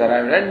Siddhanta is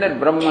arrived at that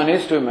Brahman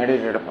is to be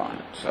meditated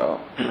upon. So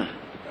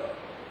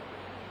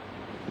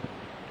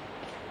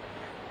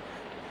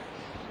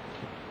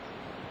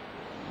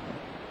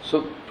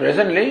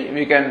presently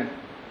we can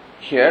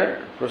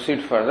here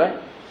proceed further.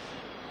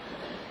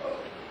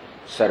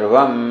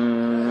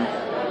 Sarvam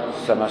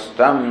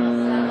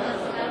samastam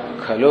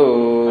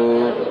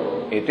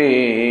khalu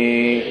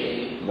iti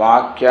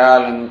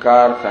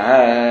वाक्यालंकारतः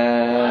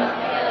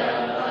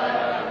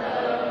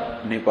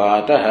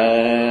निपातः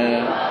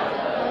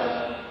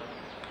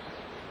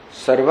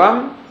सर्वम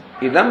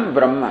इदम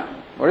ब्रह्म.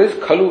 What is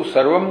khalu?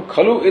 Sarvam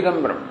khalu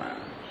idam brahma.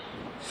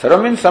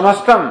 Sarvam means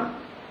samastam.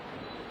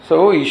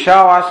 So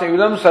Ishavasya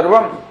idam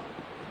sarvam.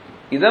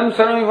 Idam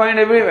sarvam you find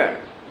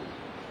everywhere.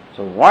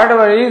 So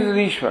whatever is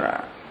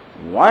Ishvara,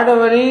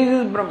 whatever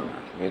is Brahma,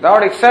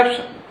 without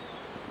exception,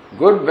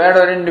 good, bad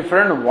or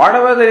indifferent,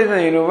 whatever there is in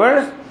the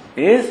universe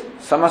is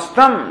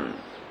samastam.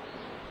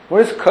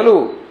 What is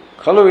khalu?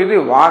 Khalu iti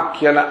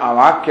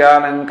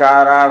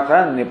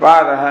vakyalankaraartha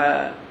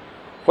nipadaha.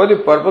 For the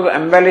purpose of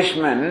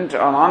embellishment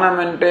or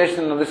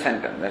ornamentation of the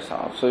sentence. That's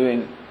all. So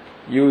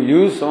you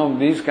use some of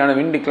these kind of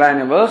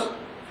indeclinables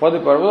for the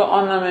purpose of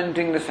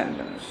ornamenting the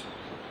sentence.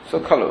 So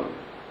khalu.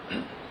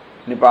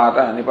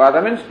 Nipata.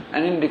 Nipata means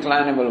an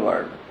indeclinable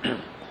word.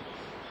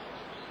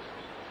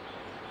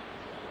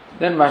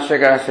 Then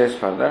Bhashyakara says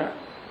further,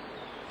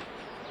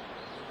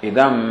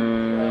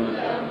 Idam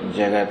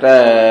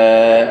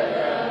jagata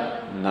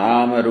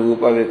nama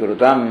rupa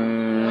vikrutam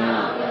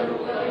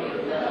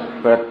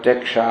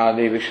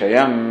pratyakshadi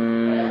vishayam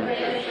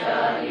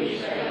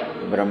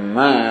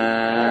brahma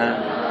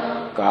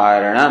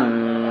karanam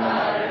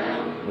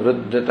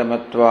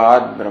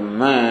vruddhatamatvad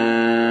brahma.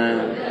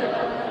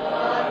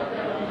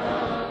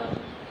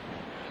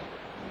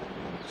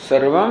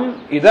 Sarvam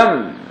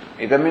idam.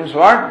 Idam means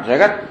what?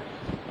 Jagat.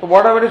 So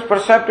whatever is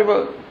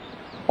perceptible,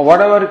 or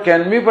whatever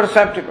can be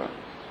perceptible.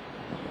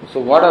 So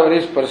whatever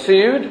is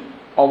perceived,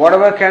 or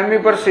whatever can be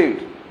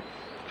perceived.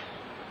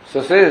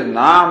 So says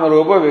Nam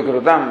Rupa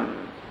Vikrutam.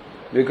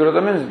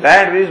 Vikrutam means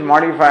that which is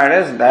modified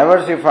as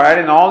diversified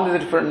in all the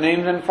different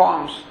names and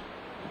forms.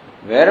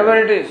 Wherever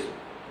it is.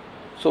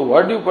 So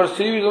what you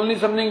perceive is only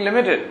something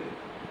limited.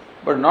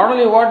 But not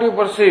only what you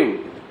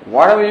perceive,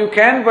 whatever you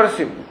can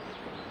perceive,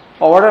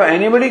 or whatever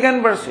anybody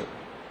can perceive.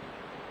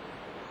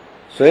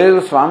 So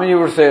as Swamiji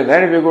would say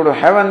that if you go to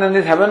heaven, then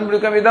this heaven will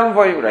become idam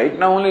for you. Right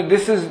now only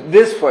this is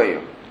this for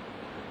you.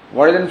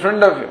 What is in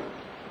front of you.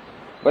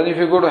 But if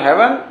you go to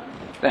heaven,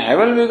 the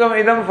heaven will become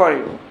idam for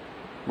you.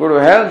 Go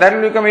to hell, that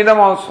will become idam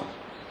also.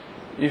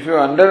 If you are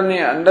under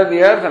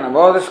the earth and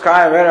above the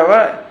sky,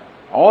 wherever,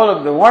 all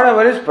of the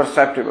whatever is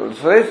perceptible.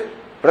 So it's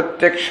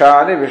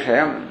pratyakshadi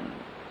vishayam.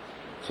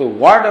 So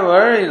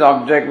whatever is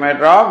object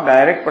matter of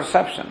direct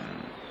perception.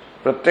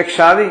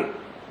 Pratyakshadi.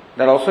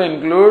 That also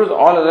includes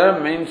all other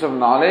means of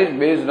knowledge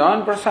based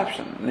on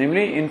perception,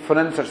 namely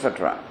inference,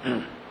 etc.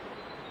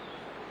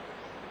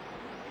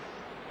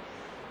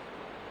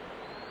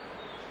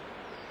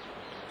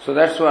 So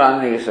that's what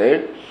Anandi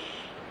said.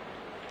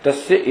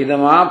 Tasya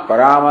idama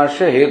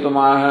paramarsha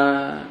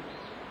hetumaha.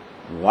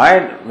 Why,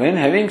 when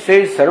having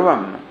said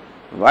sarvam,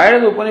 why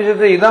does Upanishad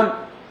say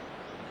idam?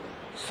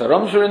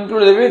 Sarvam should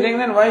include everything,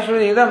 then why should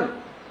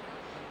idam?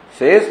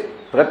 Says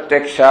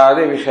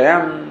pratyakshadi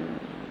vishayam.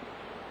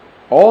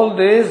 All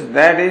this,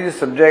 that is the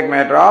subject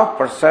matter of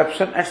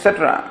perception,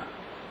 etc.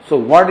 So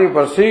what you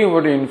perceive,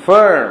 what you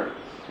infer,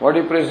 what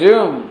you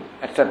presume,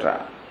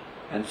 etc.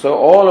 And so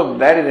all of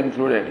that is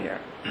included here.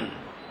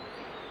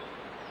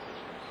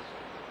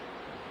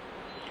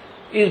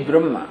 Is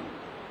Brahma.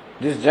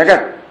 this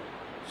Jagat.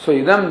 So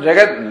idam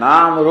Jagat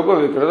Nam Rupa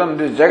Vikritam.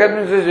 This Jagat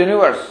means this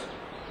universe,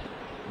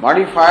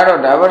 modified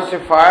or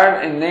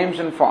diversified in names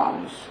and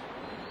forms,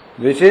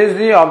 which is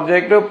the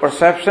object of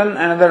perception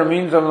and other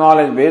means of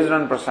knowledge based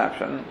on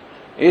perception,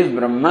 is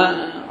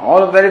Brahma.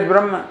 All of that is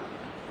Brahma.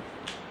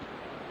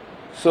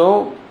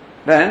 So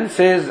then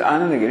says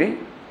Anandagiri,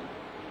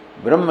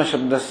 Brahma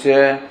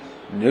Shabdasya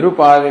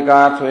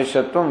Nirupadika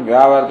Sveshatvam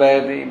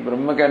Vyavartayati.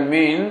 Brahma can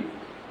mean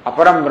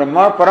Aparam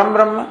Brahma or Param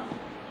Brahma.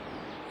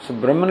 So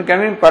Brahman can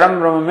mean Param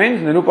Brahma means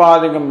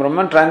Nirupadikam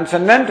Brahma,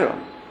 transcendental.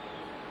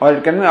 Or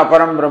it can be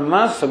Aparam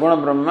Brahma, Saguna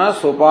Brahma,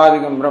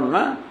 Sopadikam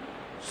Brahma.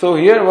 So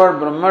here word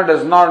Brahma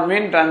does not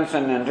mean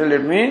transcendental,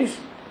 it means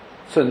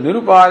so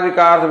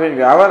Nirupadika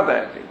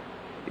Vyavartayati.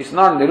 It's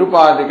not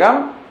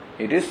Nirupadikam,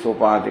 it is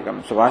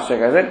Sopadikam. So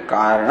Bhashyaka said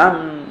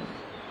Karanam.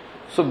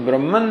 So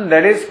Brahman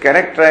that is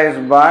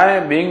characterized by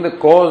being the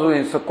cause,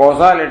 it's a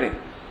causality.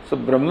 So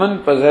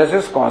Brahman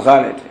possesses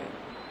causality.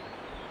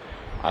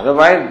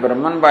 Otherwise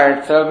Brahman by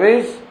itself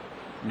is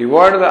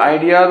devoid of the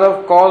ideas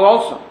of cause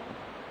also.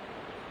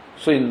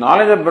 So in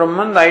knowledge of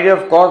Brahman the idea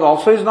of cause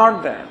also is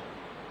not there.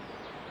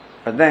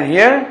 But then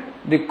here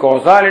the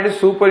causality is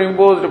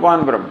superimposed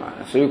upon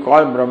Brahma. So you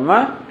call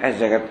Brahma as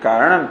Jagat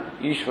Karanam,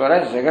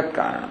 Ishvara as Jagat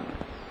Karanam.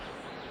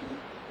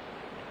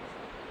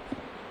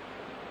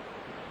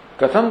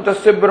 Katham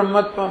tasya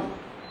brahmatvam.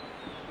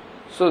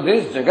 So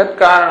this Jagat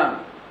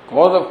Karanam,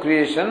 cause of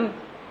creation,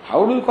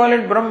 how do you call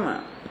it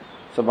Brahma?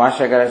 So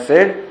Bhashyakara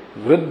said,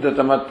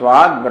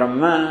 Vriddhatamatvad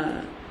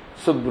Brahma.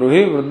 So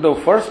Bruhi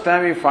Vriddha, first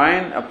time we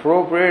find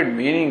appropriate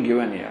meaning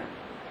given here.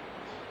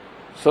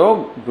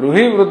 So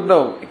Bruhi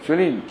Vriddha,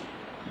 actually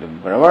the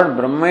word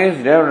Brahma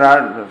is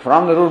derived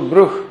from the root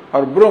Bruh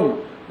or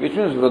Brum, which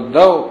means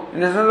Vriddha, in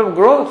the sense of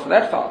growth,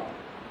 that's all.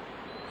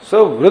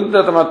 So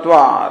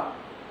Vriddhatamatvad,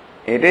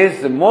 it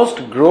is the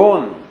most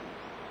grown.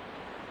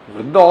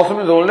 Vriddha also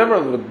means older,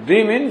 but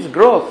Vriddhi means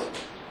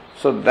growth.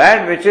 So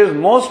that which is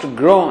most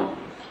grown.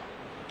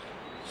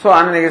 So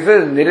Anandagiri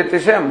says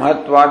Niritisha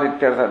Mahatvad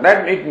Ityartha.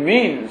 That it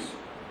means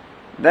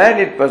that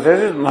it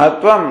possesses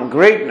Mahatvam,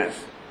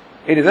 greatness.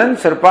 It is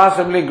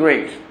unsurpassably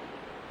great.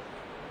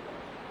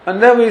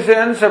 And then we say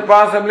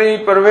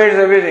unsurpassably pervades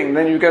everything.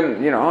 Then you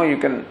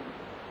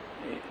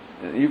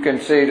can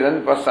say it is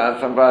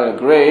unsurpassably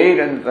great,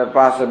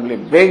 unsurpassably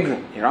big,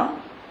 You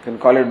can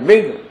call it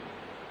big,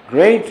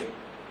 great,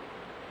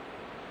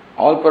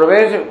 all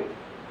pervasive.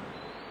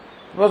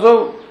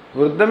 So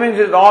Vriddha means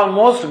it's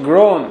almost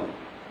grown.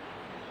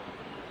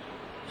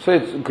 So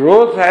its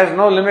growth has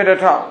no limit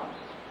at all.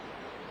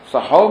 So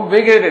how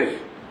big it is,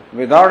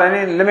 without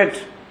any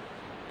limit.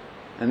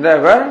 And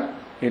therefore,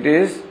 it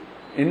is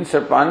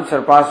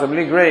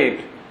unsurpassably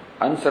great,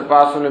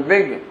 unsurpassably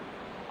big,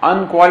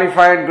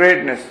 unqualified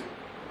greatness,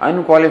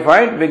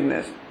 unqualified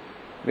bigness.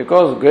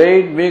 Because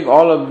great, big,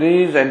 all of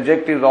these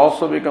adjectives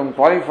also become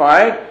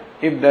qualified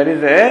if there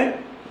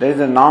is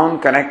a noun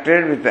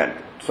connected with that.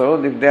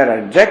 So if there are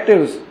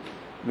adjectives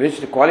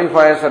which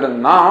qualify a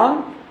certain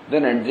noun,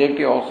 then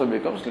adjective also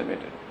becomes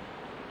limited.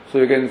 So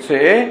you can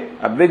say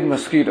a big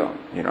mosquito,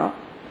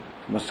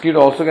 Mosquito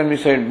also can be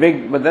said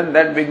big, but then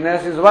that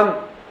bigness is one.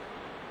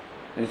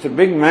 It's a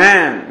big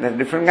man, there's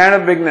different kind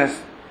of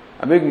bigness.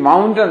 A big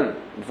mountain,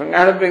 different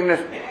kind of bigness.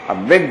 A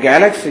big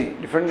galaxy,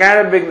 different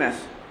kind of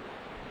bigness.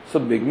 So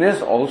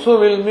bigness also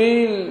will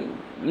be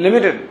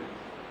limited,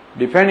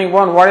 depending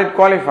upon what it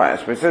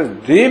qualifies. If it says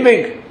the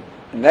big,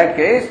 in that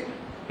case,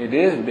 it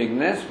is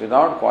bigness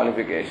without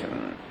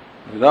qualification.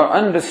 Without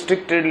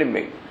unrestrictedly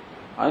big,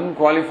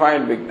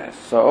 unqualified bigness.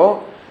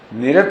 So,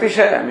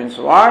 Niratisha means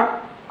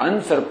what?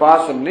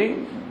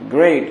 Unsurpassably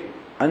great,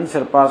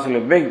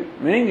 unsurpassably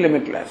big, meaning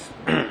limitless.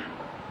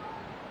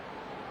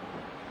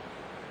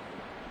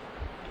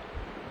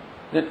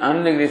 Then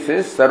Anandagiri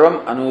says,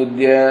 Sarvam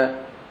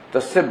Anudya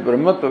Tasya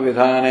Brahmatva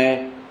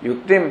Vidhane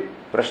Yuktim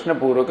Prashna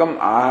Purukam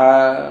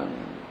Aha.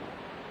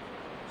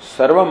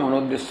 Sarvam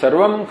Anudya,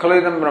 Sarvam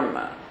Khalidam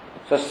Brahma.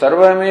 So,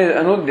 Sarvam is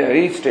Anudya,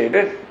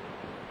 restated.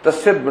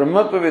 Tasya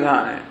Brahmatva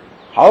Vidhane.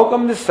 How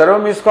come this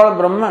Sarvam is called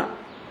Brahma?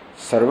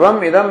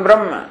 Sarvam idam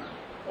Brahma.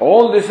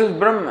 All this is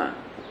Brahma.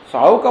 So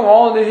how come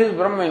all this is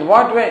Brahma? In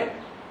what way?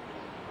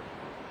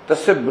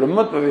 Tasya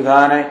Brahmatva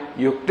Vidhane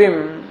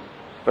Yuktim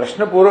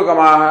Prashna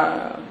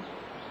Purukamaha.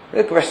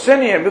 A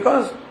question here,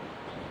 because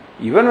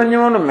even when you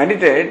want to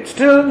meditate,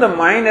 still the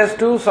mind has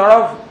to sort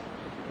of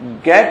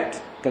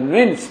get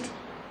convinced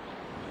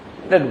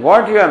that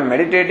what you are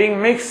meditating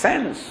makes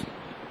sense.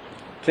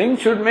 Things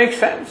should make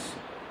sense.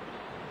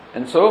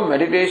 And so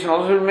meditation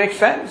also should make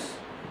sense.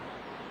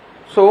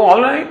 So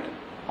alright,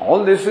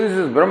 all this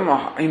is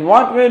Brahma. In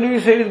what way do you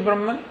say it is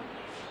Brahman?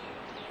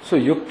 So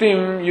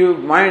yuktim, your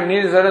mind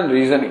needs certain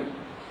reasoning.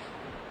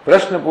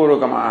 Prashna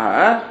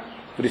Purukamaha,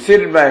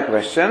 preceded by a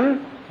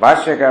question,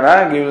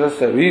 Bhashyakara gives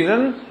us a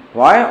reason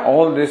why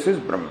all this is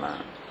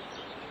Brahma.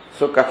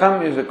 So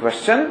Katham is a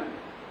question.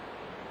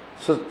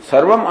 So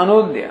Sarvam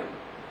Anudya.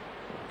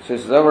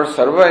 Since the word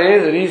Sarva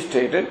is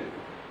restated,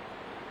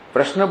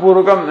 Prashna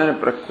Purukam, then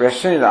a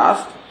question is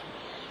asked,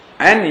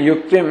 and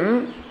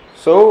Yuktim,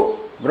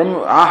 so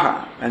Brahma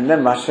aha. And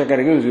then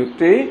Bhashyakara gives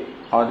yukti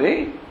or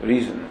the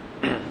reason.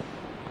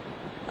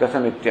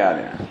 Katham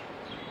ityadina.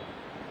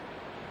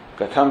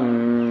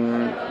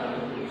 Katham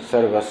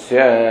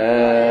sarvasya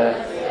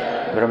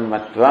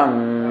brahmatvam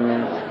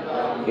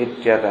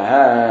ityatah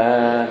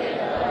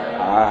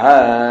aha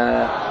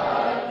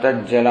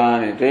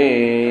tajjalaniti.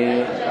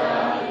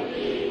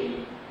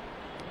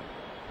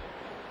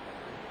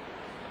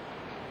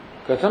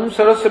 Katham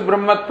sarvasya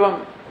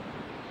brahmatvam.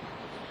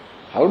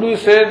 How do you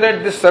say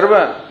that this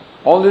sarva,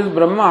 all this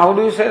Brahma, how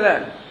do you say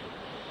that?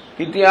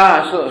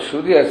 Itya, so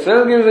Shruti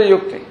herself gives a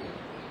yukti.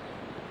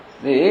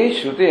 The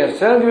Shruti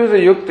herself gives a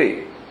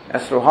yukti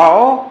as to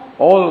how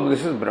all of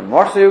this is Brahma.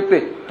 What's the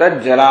yukti?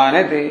 Tad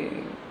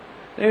jalaneti.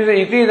 Then you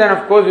say iti, then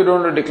of course you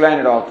don't want to decline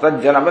it all. Tad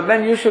jalan, but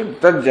then you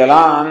should tad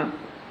jalan.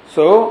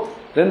 So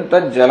then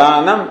tad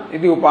jalanam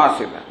iti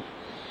upasita.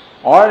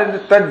 Or it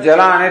is tad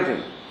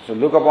jalaneti. So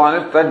look upon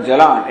it, tad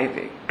jalan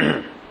iti.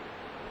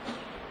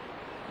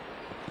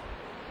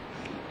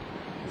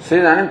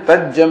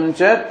 Tajjam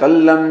cha,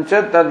 tallam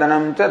cha,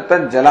 tadanam cha,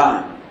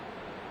 tajjalan.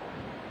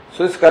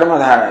 So it's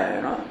karmadhara,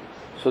 you know.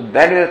 So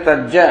that is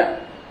tajja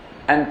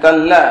and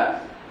talla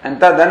and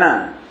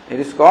tadana. It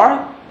is called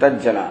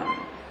tajjalan.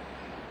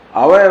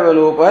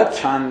 Avayavalopa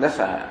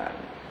chandasa.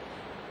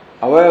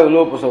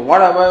 Avayavalopa. So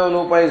what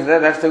avayavalopa is there?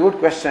 That's a good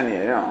question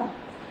here, you know.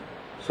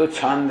 So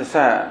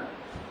chandasa.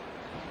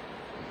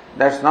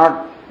 That's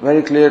not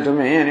very clear to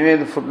me. Anyway,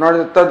 the footnote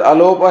is tad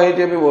alopa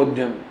iti api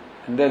bodhyam.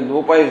 And then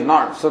lopa is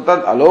not. So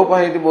tad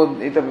alopa iti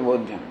api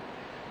bodhyam.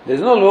 There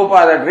is no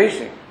lopa that we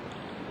see.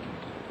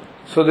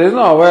 So there is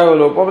no avayava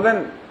lopa. But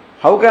then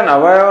how can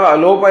avayava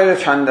alopa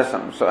is a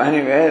chandasam? So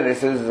anyway,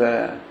 this is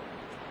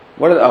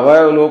what is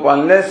avayava lopa?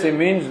 Unless it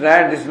means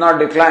that it's not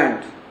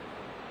declined.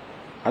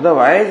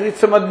 Otherwise,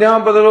 it's a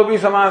madhyama padalopi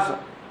samasa,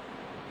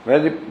 where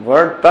the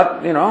word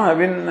tat, you know, have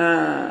been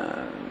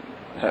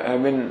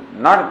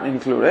not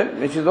included,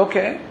 which is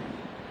okay.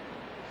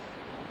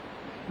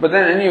 But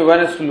then anyway, one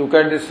has to look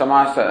at this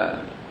samasa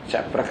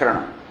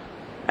prakarana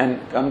and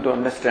come to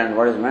understand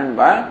what is meant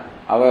by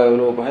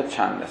avayavalopa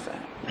chandasa.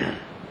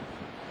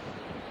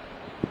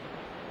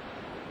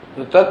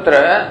 So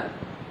tatra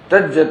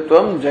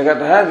tajjatvam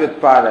jagatah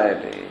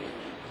vyutpadayati.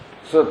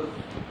 So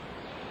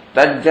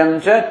tajjam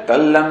cha,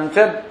 tallam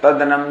cha,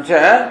 tadanam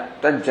cha,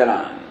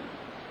 tajjalan.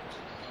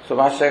 So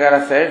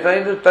Bhashyakara says that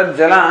it is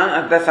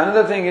tajjalan. That's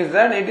another thing is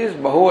that it is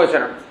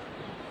bahuvachanam.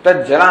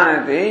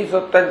 Tajjalanati.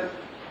 So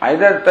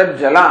either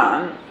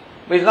tajjalan,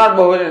 but it's not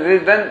bahuvachanam. It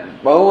is then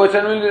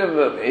bahuvachanam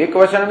will be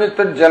ekvachanam is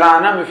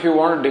tajjalanam. If you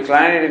want to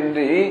decline it in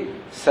the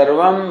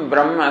sarvam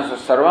brahma, so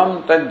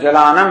sarvam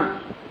tajjalanam.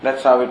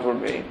 That's how it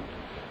would be.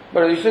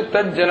 But you say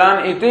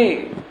tajjalan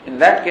iti. In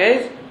that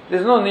case, there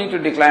is no need to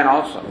decline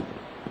also.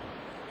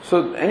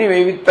 So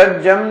anyway, with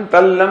tajjam,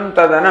 tallam,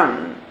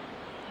 tadanam,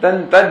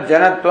 then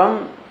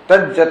tajjanatvam,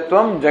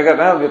 tajjatvam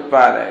jagatah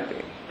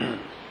vyutpadayati.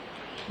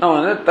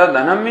 Now,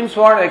 tadanam means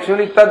what?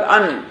 Actually,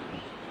 tadan.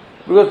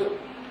 Because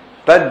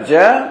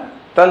tajja,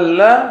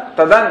 talla,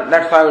 tadan,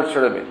 that's how it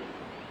should have been.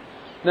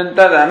 Then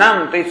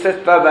tadanam, it says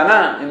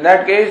tadana. In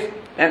that case,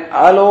 and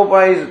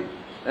alopa is,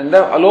 and the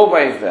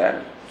alopa is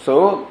there.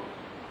 So,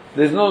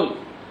 there is no,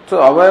 so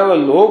avayava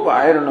lopa,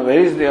 I don't know where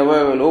is the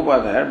avayava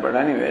lopa there, but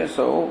anyway,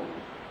 so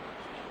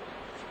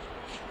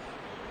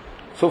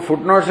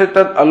footnote says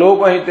tat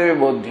alopa hitevi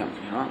bodhyam,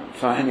 you know.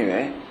 So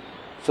anyway,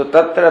 so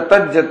tatra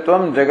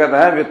tajjatvam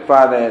jagatah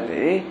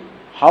vyutpadayati.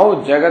 How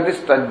jagat is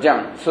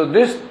tajjam? So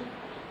this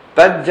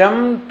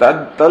tajjam,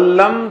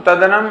 tallam,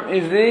 tadanam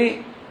is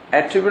the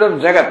attribute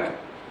of jagat.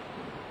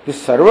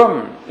 This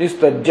sarvam is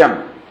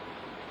tajjam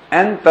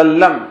and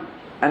tallam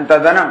and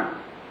tadanam.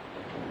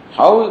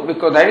 How?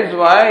 Because that is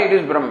why it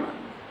is Brahma.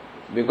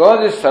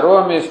 Because this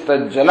sarvam is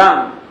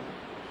tajjalan.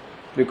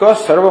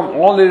 Because sarvam,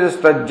 all this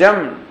is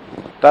tajjam,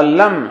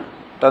 tallam,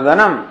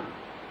 tadanam.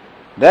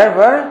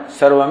 Therefore,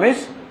 sarvam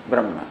is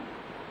Brahma.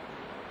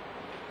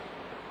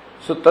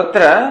 So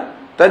tatra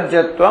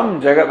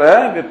tajjatvam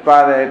jagata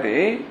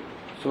vyutpadayati.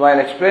 So while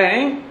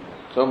explaining,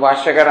 so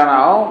Bhashyakara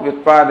now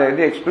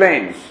vyutpadayati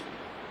explains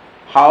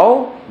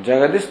how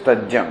jagat is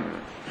tajjam.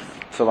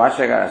 So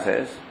Bhashyakara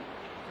says,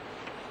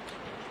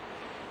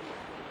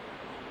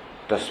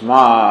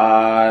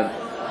 तस्मात्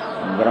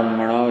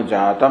ब्रह्मणो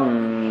जातं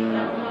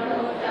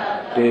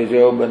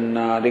तेजो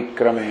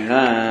बन्नादिक्रमेण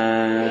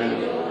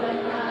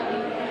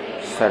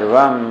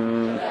सर्वं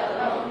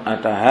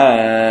अतः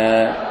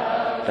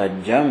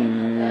तज्जं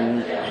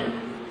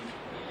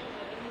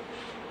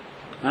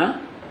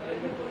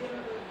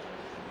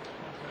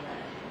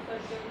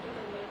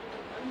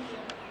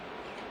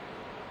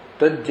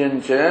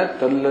तज्जंच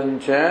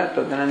तल्लंच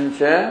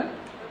तदनंच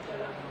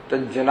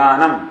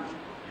तज्जलानम.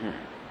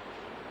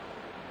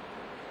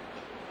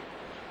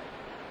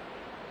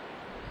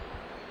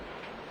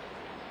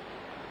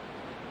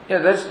 Yeah,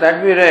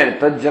 that we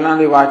read.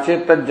 Tajjalani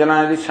vache,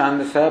 tajjalani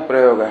shandasa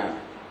prayoga.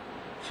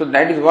 So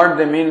that is what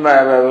they mean by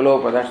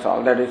avayavalopa, that's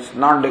all. That it's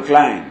not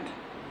declined.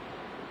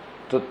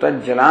 So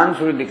tajjalan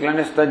should be declined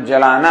as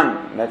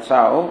tajjalanam. That's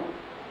how.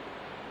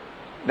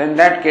 Then in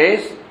that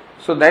case,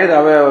 So that is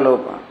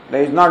avayavalopa.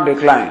 There is not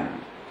decline.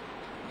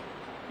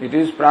 It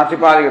is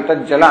pratipadika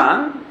tad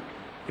jalan.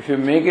 If you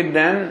make it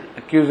then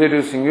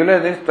accusative singular,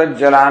 this is tad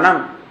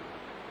jalanam.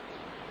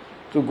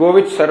 To go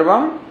with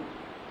sarvam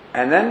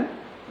and then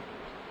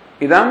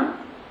idam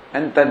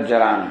and tad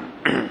jalanam.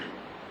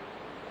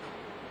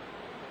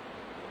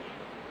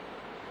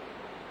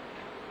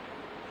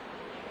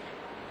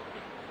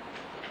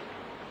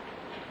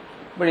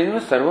 But in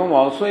sarvam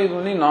also is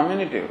only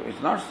nominative.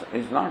 It's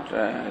not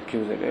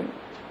accusative.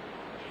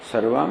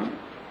 Sarvam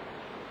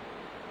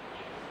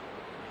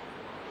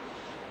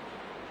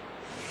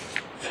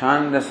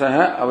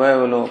Chandasah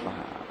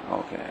avayavalopaha.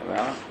 Okay,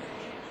 well,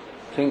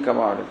 think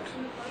about it.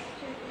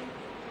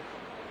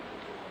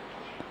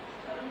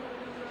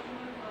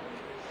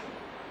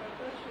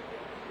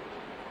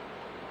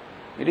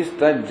 It is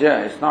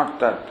tajja, it's not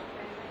tat.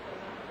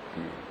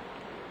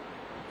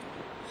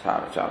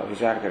 सारा चलो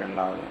विचार करें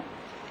लाओ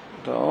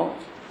तो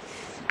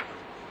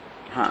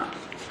हाँ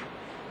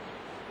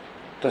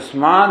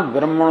तस्माद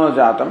ब्रह्मणो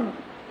जातम.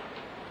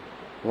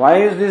 Why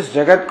is this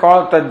jagat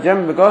called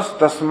tajjam? Because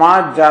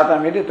tasmad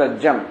jatam iti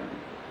tajjam.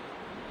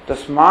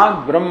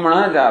 Tasmad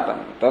brahmana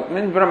jatam. Tat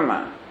means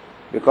Brahma.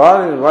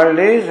 Because his world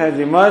has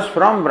emerged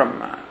from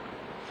Brahma.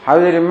 How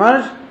did it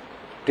emerge?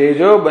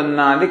 Tejo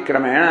bannadi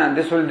kramena.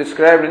 This will be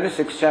described in the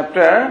 6th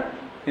chapter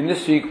in the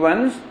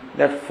sequence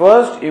that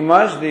first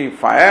emerged the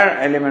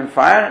element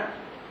fire,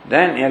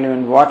 then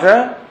element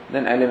water,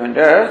 then element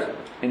earth.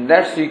 In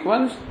that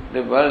sequence,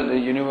 the world, the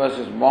universe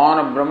is born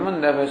of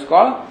Brahman, therefore is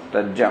called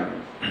tajjam.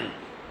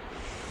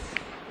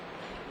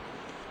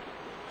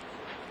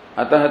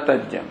 Atah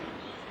tajjam.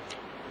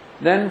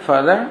 Then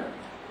further,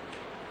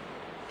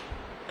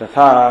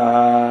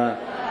 tatha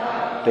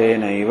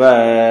tenaiva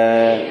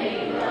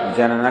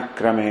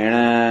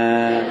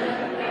jananakramena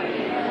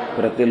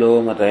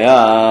pratilomataya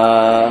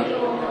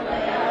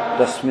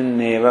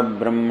tasminneva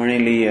brahmani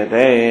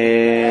liyate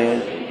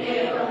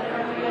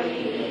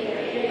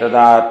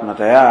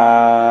tadatmataya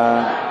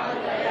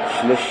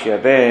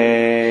shlishyate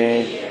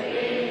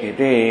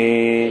iti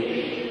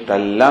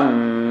tallam.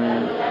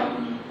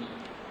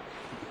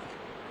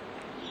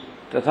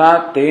 Tatha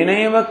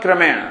tenaiva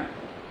kramena,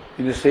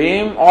 in the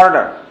same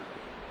order,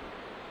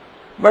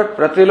 but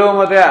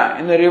pratilomataya,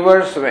 in the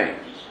reverse way.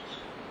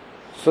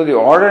 So the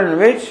order in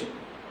which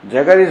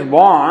Jagat is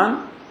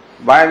born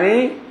by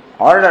the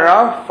order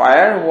of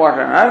fire,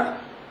 water and earth.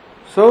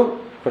 So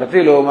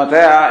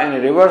pratilomataya in a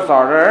reverse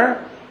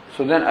order,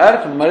 so then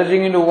earth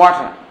merging into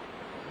water.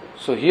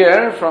 So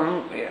here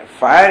from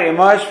fire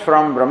emerged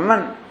from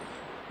Brahman,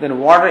 then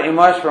water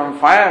emerged from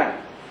fire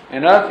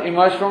and earth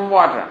emerged from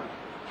water.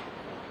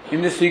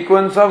 In the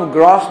sequence of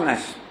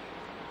grossness.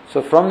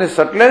 So from the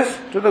subtlest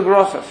to the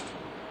grossest.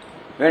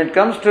 When it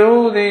comes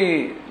to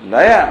the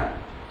laya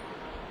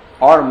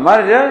or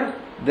merger,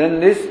 then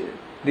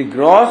the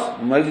gross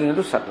merges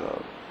into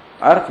subtle.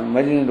 Earth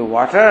merges into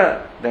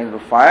water, then into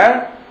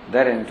fire,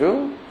 then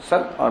into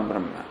Sat or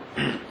Brahma.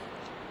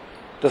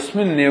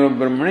 Tasmin neva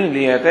brahmani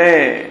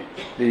liyate.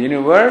 The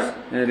universe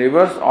in a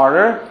reverse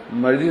order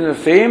merges in the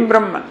same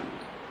Brahman.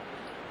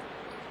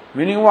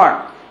 Meaning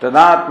what?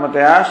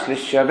 Tadatmataya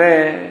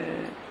shlishyate.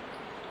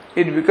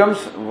 It becomes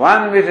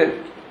one with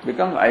it,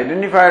 becomes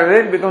identified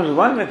with it, becomes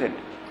one with it.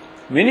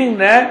 Meaning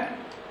that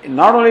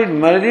not only it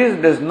merges,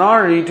 does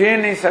not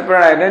retain a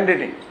separate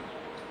identity.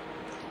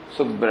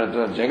 So the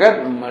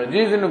Jagat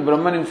merges into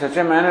Brahman in such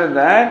a manner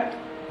that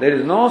there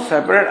is no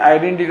separate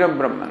identity of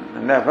Brahman,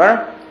 and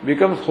therefore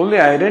becomes wholly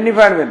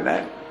identified with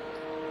that.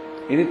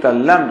 It is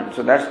tallam,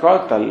 so that's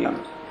called tallam.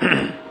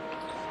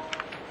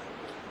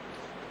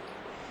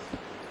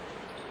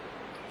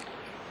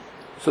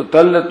 So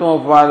tallatma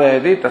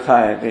upadayati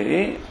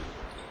tathayati.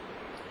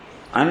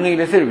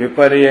 Anniglasir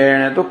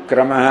viparyena tu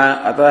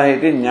kramaha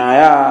atahiti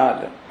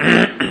nyayat.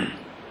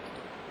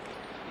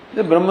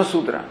 The Brahma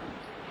Sutra.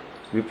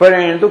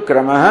 Viparyena tu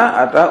kramaha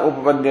atah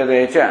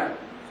upapadyate cha.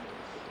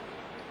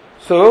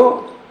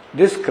 So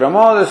this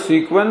krama, the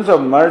sequence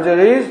of merger,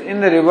 is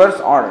in the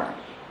reverse order.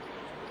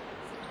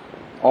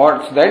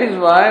 Or so that is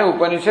why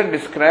Upanishad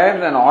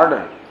describes an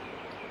order.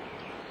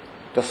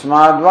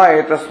 तस्माद्वा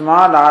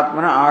एतस्माद्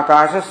आत्मनः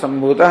आकाश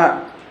संभूतः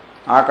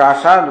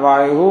आकाशाद्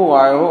वायुः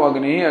वायुः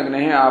अग्निः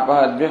अग्निः आपः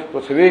अद्भिः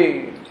पृथ्वी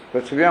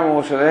पृथिव्याम्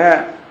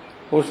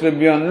औषधयः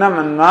औषधिभ्यो अन्नम्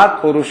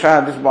अन्नात्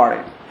पुरुषः. This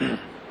body.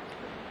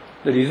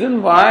 The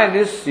reason why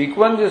this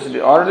sequence is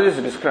order is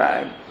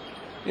described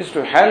is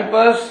to help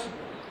us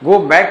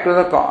go back to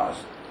the cause.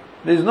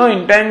 There is no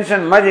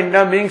intention much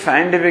into being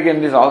scientific in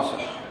this also.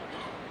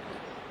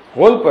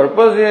 Whole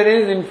purpose here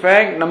is, in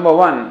fact, number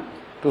one,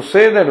 to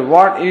say that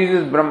what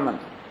is Brahman.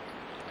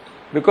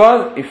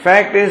 Because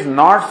effect is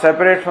not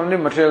separate from the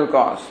material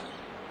cause.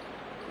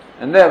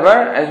 And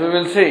therefore, as we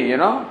will see,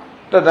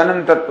 tad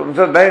ananyatvam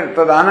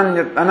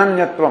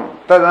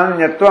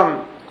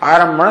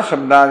arambana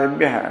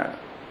shabdadibhyah.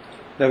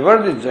 Therefore,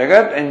 the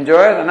Jagat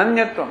enjoys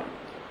ananyatvam.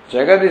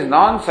 Jagat is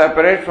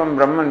non-separate from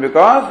Brahman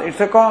because it's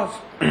a cause.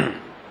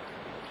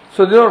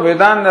 So the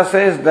Vedanta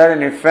says that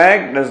an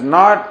effect does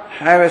not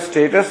have a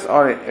status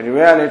or a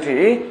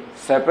reality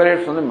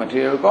separate from the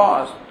material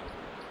cause.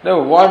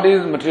 Then what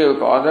is material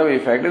cause? The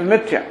effect is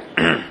mithya.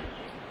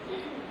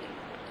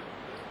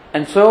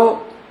 And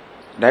so,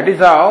 that is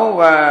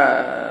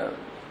how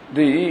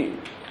the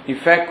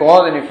effect,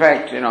 cause and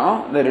effect,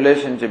 the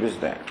relationship is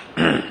there.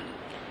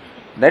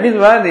 That is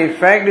why the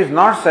effect is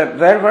not separate.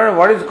 Therefore,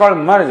 what is called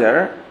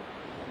merger,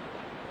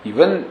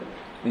 even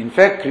in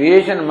fact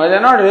creation and merger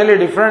are not really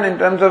different in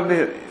terms of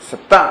the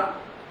satta,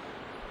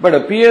 but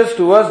appears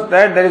to us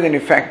that there is an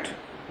effect.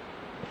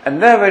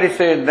 And therefore it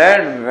said that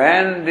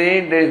when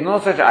there is no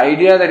such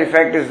idea that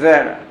effect is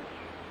there,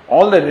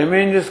 all that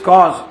remains is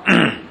cause.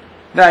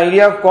 The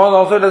idea of cause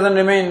also doesn't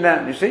remain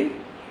then, you see.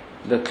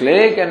 The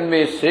clay can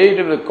be said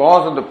to be the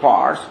cause of the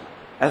parts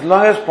as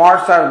long as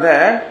parts are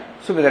there.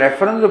 So with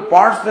reference to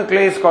parts, the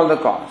clay is called the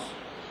cause.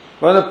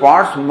 When the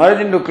parts merge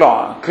into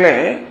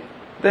clay,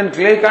 then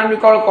clay can't be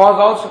called cause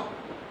also.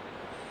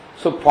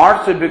 So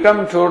parts have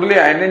become totally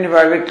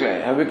identified with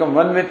clay, have become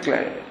one with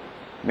clay.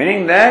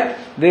 Meaning that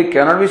they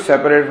cannot be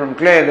separated from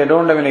clay, they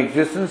don't have an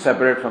existence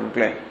separate from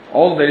clay.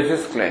 All there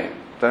is clay.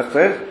 That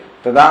says,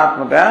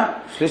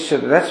 tadatmata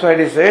slishyate. That's why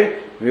it is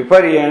said,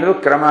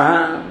 viparyenu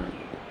kramaha.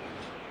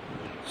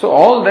 So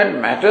all that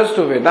matters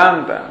to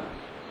Vedanta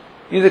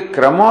is the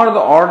krama or the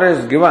order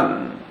is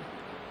given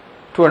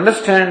to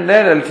understand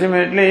that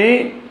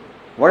ultimately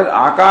what is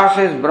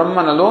Akasha is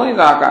Brahman alone is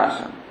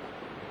Akasha.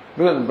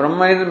 Because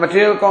Brahman is the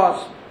material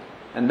cause,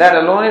 and that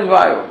alone is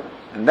Vayu,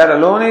 and that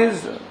alone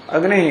is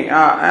Agni, and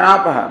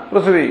Apaha,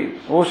 Prithvi,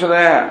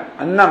 Oshadaya,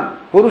 Annam,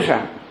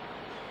 Purusha.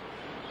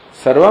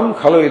 Sarvam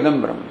Khalu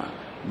Idam Brahma.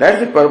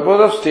 That's the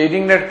purpose of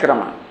stating that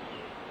krama.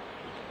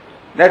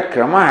 That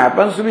krama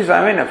happens to be,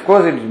 of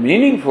course it's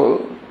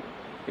meaningful,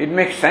 it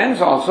makes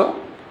sense also,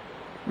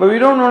 but we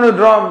don't want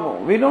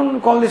to we don't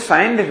call this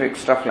scientific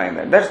stuff like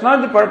that. That's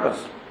not the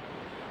purpose.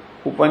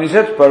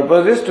 Upanishad's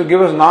purpose is to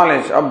give us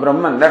knowledge of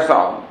Brahman, that's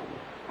all,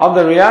 of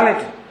the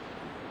reality.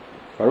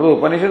 Purpose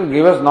Upanishad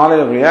give us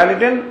knowledge of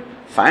reality, and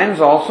science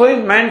also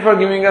is meant for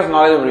giving us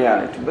knowledge of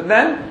reality. But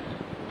then,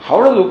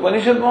 how does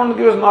Upanishad want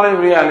to give us knowledge of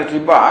reality?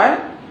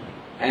 By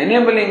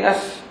enabling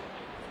us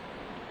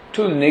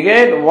to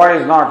negate what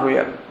is not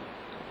real,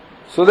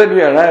 so that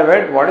we arrive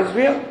at what is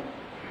real.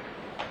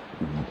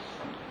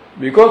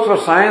 Because for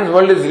science,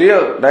 world is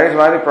real, that is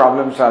why the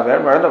problems are there,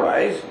 but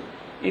otherwise,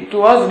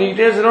 to us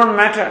details don't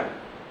matter.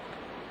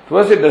 To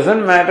us it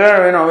doesn't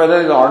matter,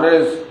 whether the order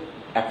is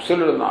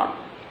absolute or not.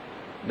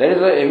 That is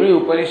why every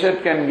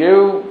Upanishad can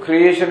give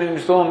creation in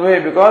its own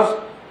way,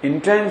 because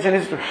intention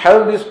is to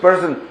help this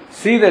person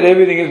see that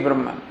everything is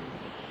Brahman.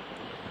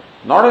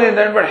 Not only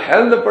that, but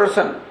help the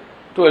person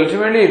to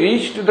ultimately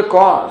reach to the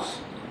cause.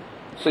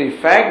 So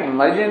effect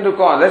merge into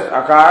cause. That's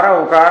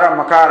akara, ukara,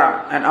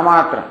 makara and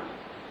amatra.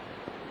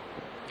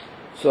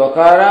 So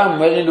akara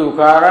merge into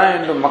ukara,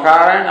 into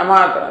makara and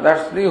amatra.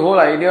 That's the whole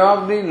idea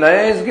of the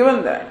laya is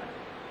given there.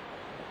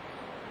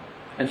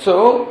 And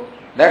so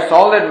that's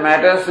all that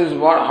matters is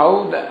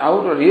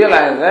how to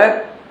realize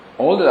that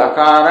all the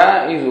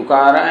akara is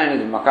ukara and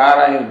is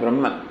makara is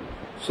Brahman.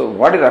 So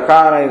what is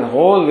akara is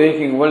whole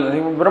waking world,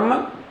 nothing but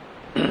Brahman.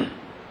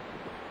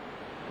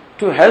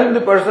 To help the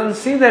person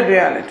see that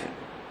reality.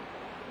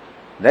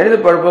 That is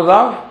the purpose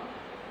of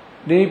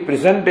the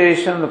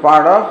presentation, the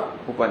part of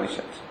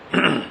Upanishads.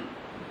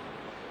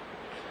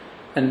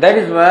 And that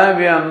is why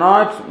we are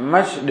not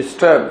much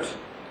disturbed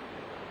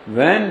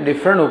when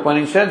different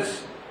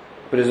Upanishads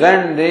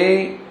present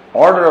the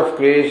order of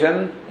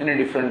creation in a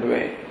different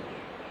way.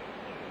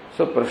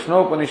 So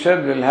Prashna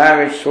Upanishad will have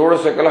its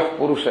Shodasakala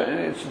Purusha in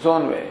its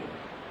own way.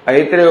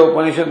 Aitreya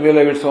Upanishad will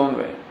have its own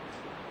way.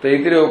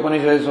 Taittiriya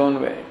Upanishad its own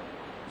way.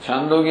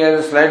 Chandogya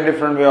has a slightly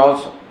different way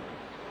also.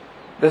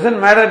 Doesn't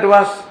matter to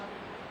us.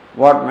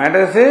 What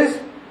matters is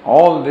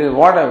all this,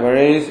 whatever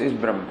is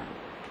Brahma.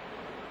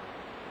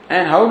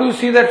 And how do you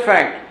see that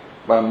fact?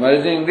 By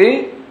merging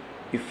the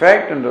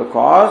effect and the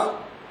cause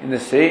in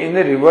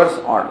the reverse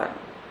order.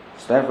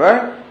 So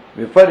therefore,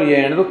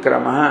 viparyenu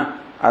kramaha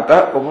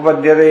atah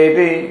upapadyate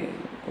iti.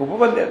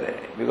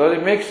 Upapadyate. Because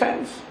it makes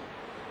sense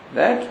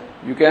that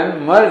you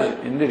can merge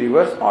in the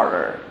reverse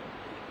order.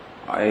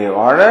 A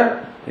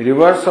order,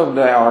 reverse of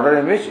the order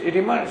in which it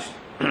emerged.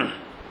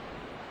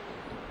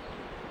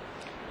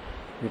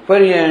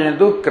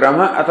 Viparyenu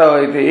krama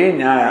atah iti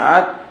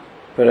nyayat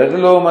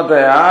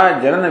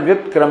pratilomataya janana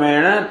vyat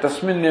kramena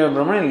tasminneva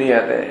brahmani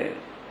liyate.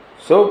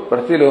 So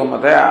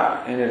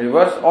pratilomataya in a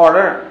reverse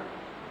order,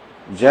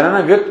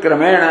 janana vyat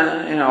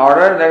kramena in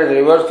order that is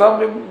reverse of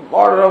the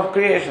order of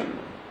creation.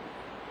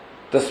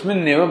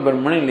 Tasminneva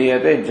brahmani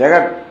liyate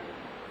jagat,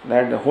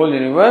 that the whole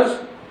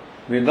universe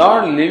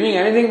without leaving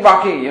anything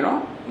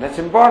baki, that's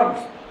important.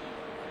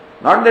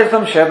 Not that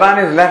some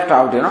shaitan is left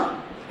out,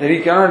 that he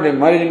cannot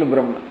merge into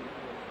Brahman.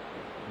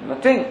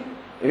 Nothing.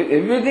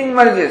 Everything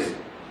merges.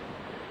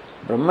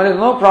 Brahman is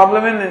no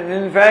problem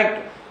in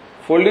fact,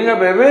 folding up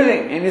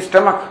everything in his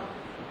stomach.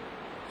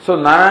 So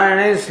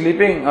Narayana is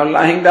sleeping or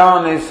lying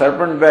down in his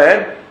serpent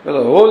bed, with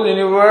the whole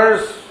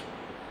universe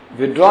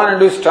withdrawn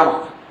into his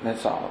stomach.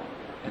 That's all.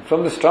 And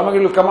from the stomach it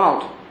will come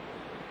out.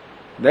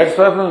 That's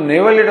why from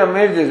navel it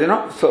emerges,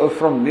 So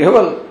from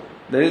navel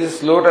there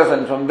is a lotus,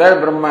 and from there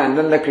Brahma, and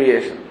then the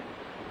creation.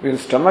 In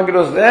stomach it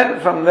was there,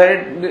 from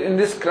there in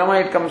this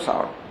krama it comes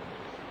out.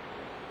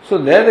 So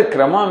there the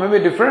krama may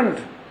be different.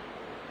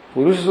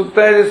 Purusha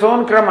Sukta is its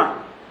own krama.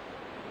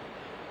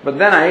 But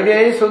then idea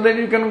is so that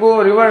you can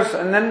go reverse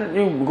and then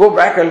you go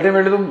back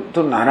ultimately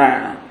to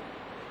Narayana.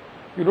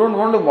 You don't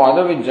want to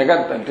bother with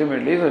Jagat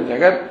ultimately. So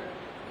Jagat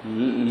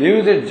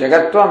leaves its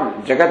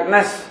Jagatvam,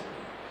 Jagatness,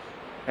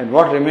 and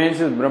what remains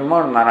is Brahma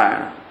or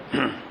Narayana.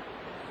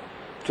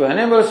 To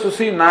enable us to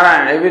see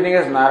Narayana, everything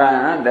is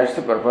Narayana, that's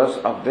the purpose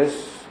of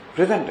this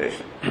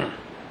presentation.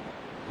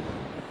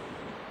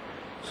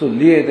 So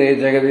liyate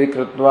jagati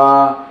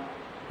krutva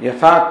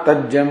yatha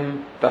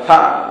tajjam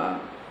tatha.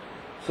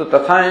 So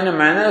tatha in a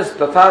manner is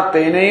tatha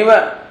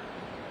tenaiva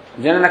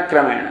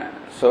jananakramena.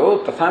 So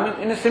tatha means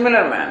in a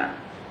similar manner.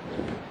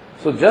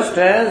 So just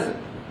as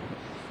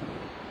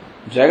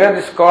Jagat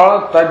is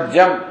called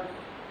Tajjam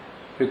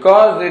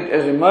because it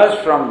has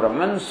emerged from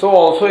Brahman, so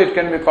also it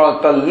can be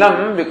called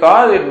Tallam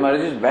because it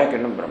merges back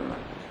into Brahman.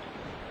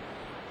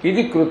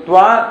 Iti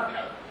krutva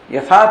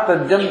yatha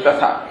Tajjam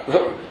tatha.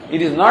 So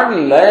it is not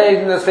lay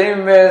in the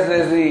same way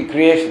as the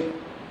creation.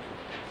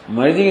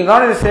 Merging is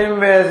not in the same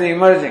way as the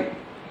emerging.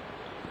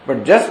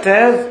 But just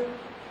as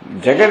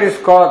Jagat is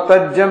called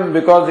Tajjam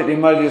because it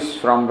emerges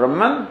from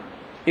Brahman,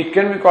 it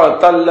can be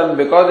called Tallam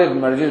because it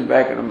merges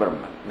back into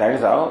Brahman. That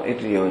is how it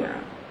is Yojana.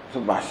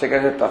 So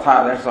Bhashyakara says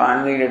Tatha, that's why I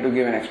am needed to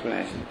give an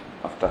explanation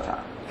of Tatha.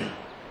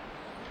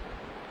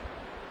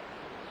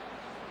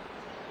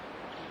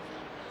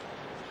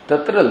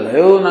 Tatra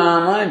layo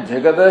nama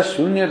jagata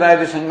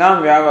shunyata iti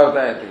sangam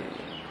vyavartayati.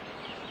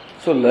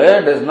 So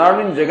laya does not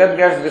mean Jagat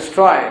gets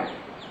destroyed.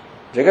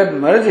 Jagat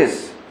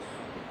merges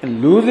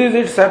and loses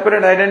its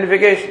separate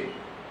identification,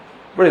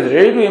 but is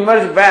ready to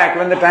emerge back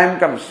when the time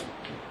comes.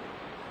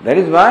 That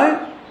is why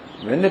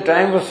when the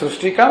time for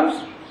Srishti comes,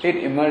 it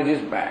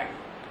emerges back.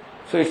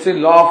 So it's the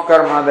law of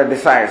karma that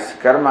decides.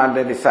 Karma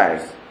that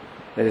decides.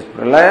 There is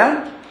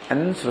pralaya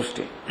and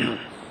Srishti.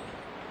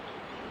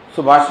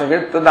 So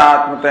Bhashyakara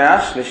tadatmataya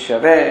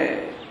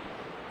shlishyate.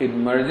 It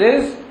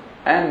merges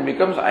and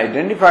becomes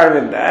identified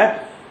with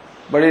that,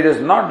 but it has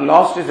not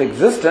lost its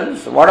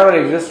existence. Whatever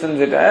existence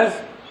it has,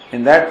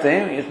 in that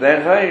thing,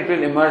 that's why it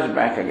will emerge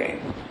back again.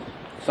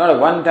 It's not a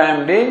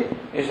one-time deal,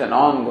 it's an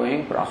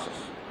ongoing process.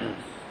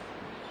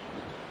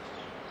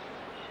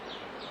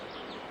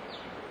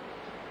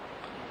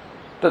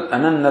 Tad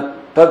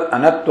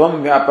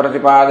anatvam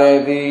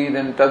pratipadayati,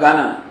 then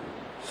tadana.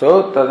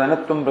 So tad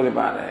anatvam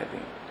pratipadayati.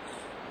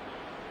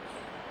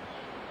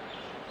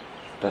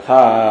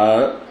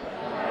 Tatha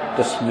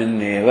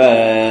tasminneva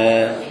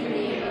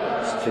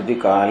sthiti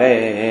kale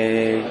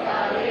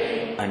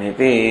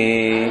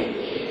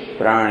aniti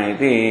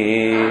praniti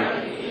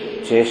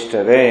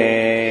cheshtade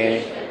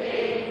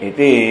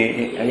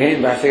iti.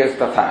 Again Bhashyakara is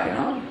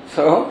tatha,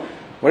 So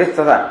what is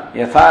tatha?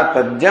 Yatha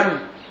tajjam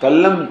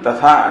tallam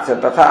tatha, so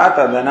tatha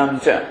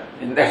tadanam cha,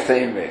 in that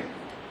same way.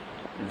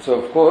 And so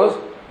of course,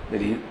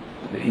 the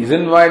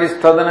reason why it is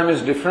tadanam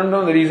is different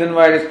from the reason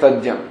why it is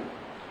tajjam.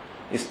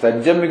 It's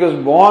tajjam because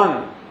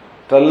born,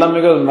 tallam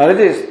because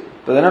merges,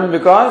 tadanam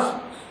because,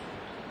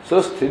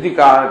 so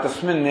sthidikale,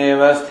 tasmin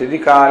neva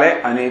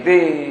sthidikale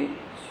aniti.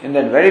 In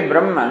that very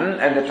Brahman,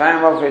 at the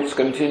time of its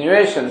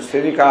continuation,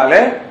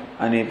 sthidikale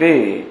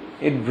aniti,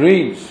 it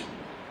breathes.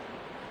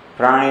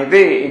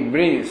 Praniti, it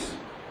breathes.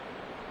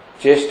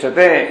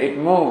 Cheshtate, it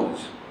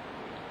moves.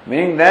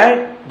 Meaning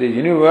that the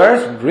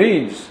universe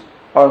breathes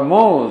or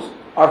moves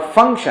or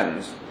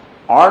functions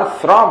or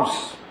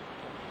throbs.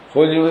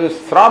 Whole universe is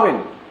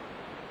throbbing.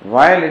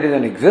 While it is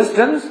in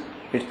existence,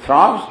 it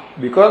throbs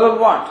because of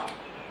what?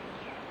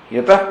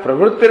 Yatah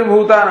pravrittir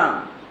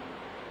bhutanam.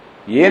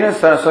 Yena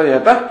so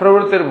yatah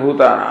pravrittir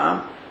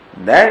bhutanam.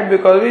 That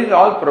because it is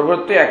all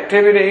pravritti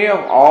activity of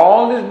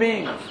all these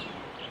beings.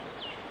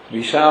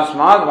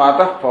 Vishasmad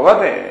vatah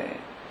pavate.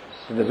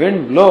 The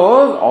wind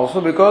blows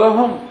also because of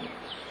whom?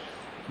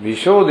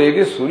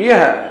 Vishodeti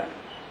Surya.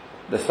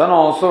 The sun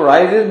also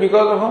rises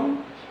because of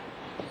whom?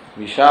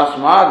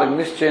 Vishasmad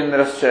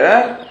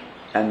agnischendrascha.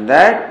 And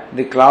that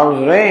the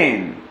clouds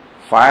rain,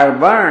 fire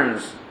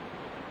burns.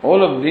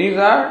 All of these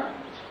are,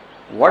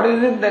 what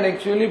is it that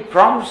actually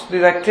prompts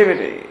this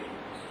activity?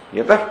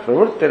 Yatah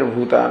pravrittir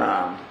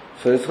bhutanam.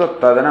 So it's called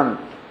tadanam.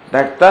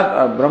 That tat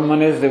or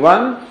Brahman is the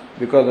one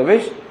because of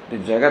which the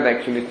Jagat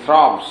actually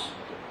throbs,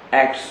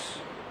 acts,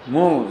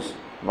 moves,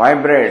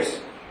 vibrates,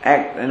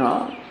 acts,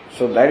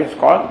 So that is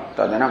called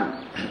tadanam.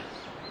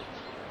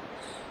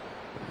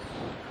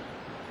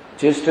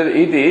 Cheshtad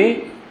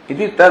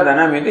iti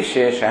tadanam iti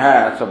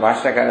sheshaha. So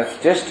Bhashyakara is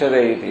cheshtad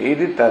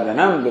iti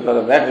tadanam. Because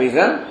of that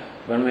reason,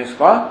 Brahma is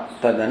called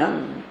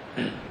tadanam.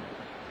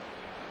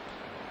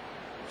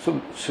 So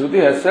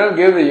Shruti herself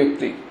gave the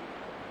yukti.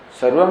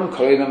 Sarvam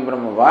khalidam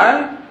brahma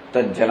vai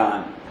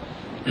tajjalan.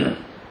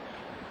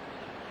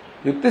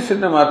 Yukti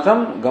siddham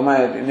artham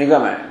gamayati,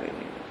 nigamayati.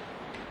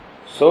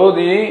 So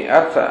the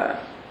artha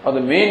or the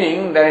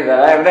meaning that is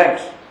arrived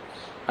at,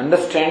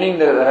 understanding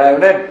that is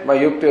arrived at by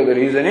yukti or the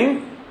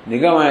reasoning,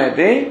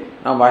 Nigamayati,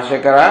 now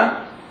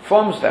Bhashyakara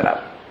forms that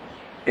up.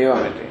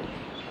 Evamiti.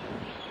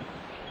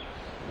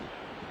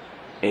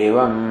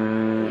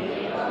 Evam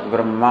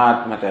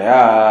Brahmatmataya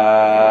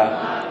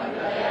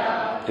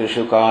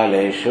Trishu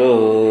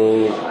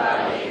Kaleshu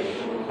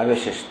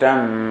Avishishtam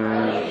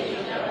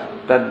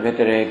Tad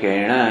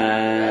Vyatirekena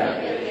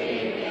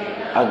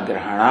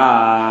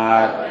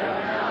Agrahanat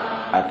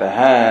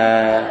Ataha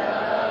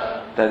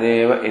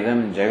Tadeva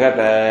Idam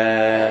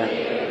Jagata.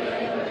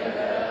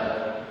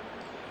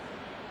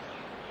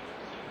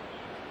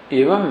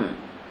 Evam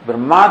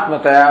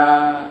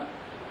Brahmatmataya.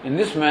 In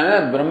this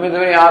manner, Brahma is the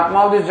very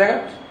Atma of this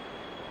Jagat.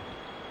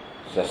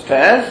 Just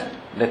as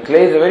the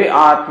clay is the very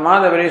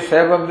Atma, the very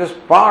self of these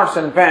pots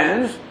and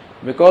pans,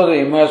 because they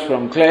emerge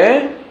from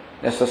clay,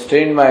 they are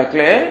sustained by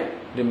clay,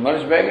 they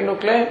merge back into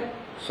clay.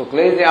 So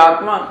clay is the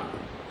Atma.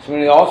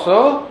 Similarly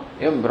also,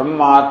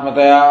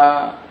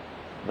 Brahmatmataya.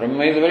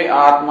 Brahma is the very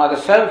Atma, the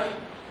self.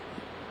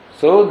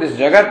 So this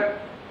Jagat,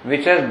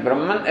 which has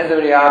Brahman as the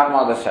very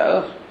Atma, the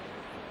self,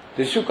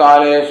 Trishu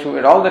Kaleshu,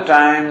 at all the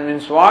time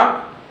means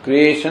what?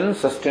 Creation,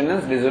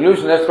 sustenance,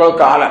 dissolution. That's called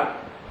Kala.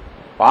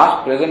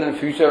 Past, present and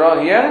future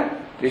are here.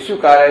 Trishu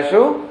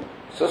Kaleshu,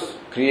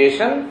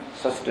 creation,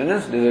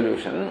 sustenance,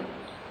 dissolution.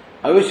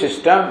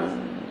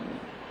 Avishishtam.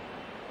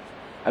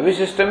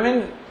 Avishishtam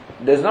means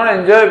does not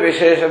enjoy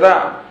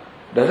Visheshada,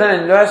 doesn't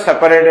enjoy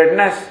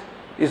separatedness,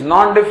 is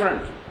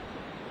non-different.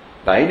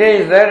 The idea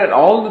is that at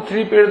all the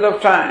three periods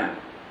of time,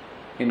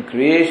 in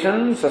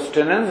creation,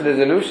 sustenance,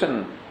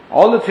 dissolution,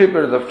 all the three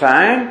periods of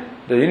time,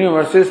 the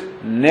universe is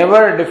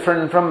never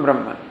different from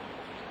Brahman.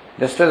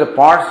 Just as the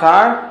pots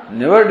are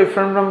never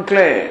different from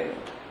clay.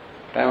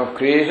 Time of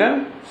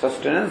creation,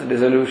 sustenance,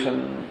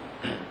 dissolution.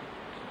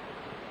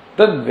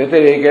 Tad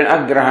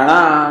Vyatirekena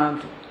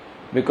Agrahanat.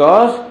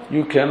 Because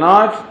you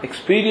cannot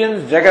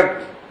experience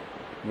Jagat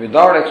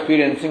without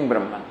experiencing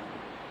Brahman.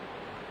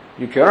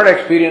 You cannot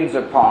experience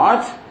a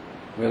pot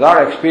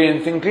without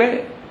experiencing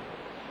clay.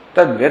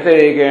 Tad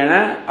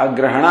Vyatirekena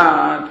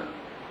Agrahanat.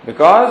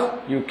 Because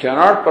you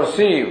cannot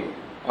perceive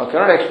or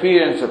cannot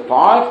experience a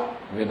pot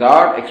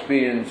without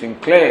experiencing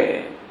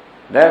clay.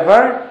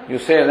 Therefore, you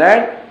say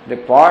that the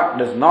pot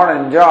does not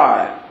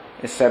enjoy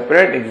a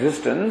separate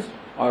existence,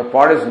 or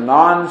pot is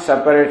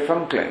non-separate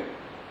from clay.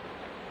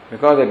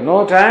 Because at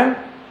no time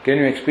can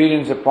you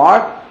experience a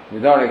pot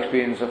without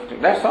experience of clay.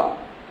 That's all.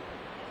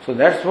 So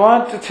that's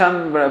what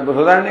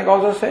Brihadaranyaka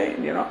also said,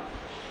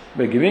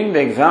 by giving the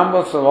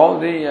examples of all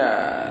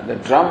the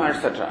drum,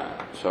 etc.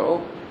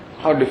 So,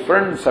 how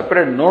different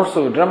separate notes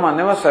of the drum are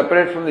never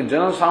separate from the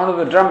general sound of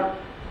the drum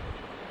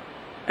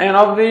and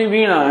of the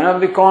veena and of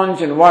the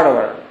conch and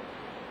whatever.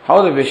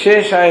 How the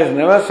Vishesha is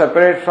never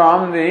separate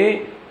from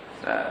with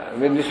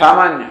the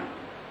Samanya.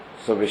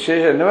 So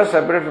Vishesha is never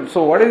separate from.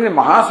 So what is the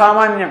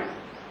Mahasamanya?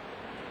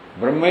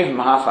 Brahma is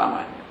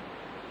Mahasamanya.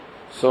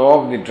 So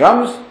of the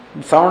drums,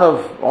 the sound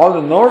of all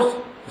the notes,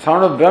 the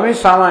sound of drum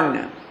is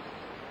Samanya.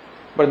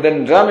 But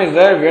then drum is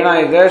there,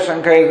 veena is there,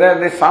 shankha is there,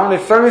 the sound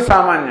itself is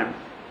Samanya.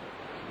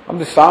 Of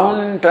the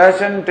sound,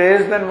 touch and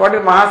taste, then what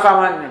is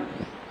Mahasamanyam?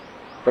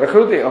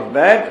 Prakruti of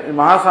that is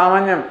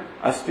Mahasamanyam.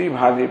 Asti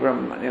Bhadi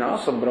Brahma.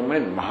 So Brahma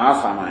is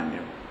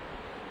Mahasamanyam.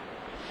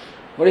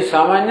 What is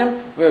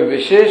Samanyam? Where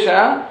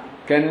Vishesha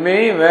can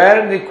be,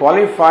 where the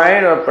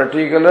qualified or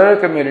particular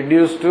can be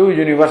reduced to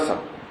universal.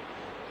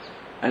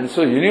 And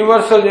so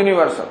universal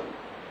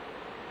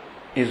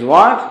is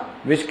what?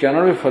 Which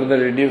cannot be further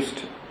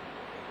reduced.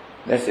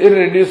 That's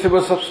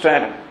irreducible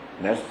substratum.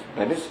 That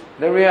is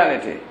the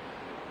reality.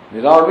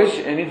 Without which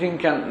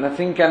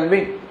nothing can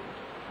be.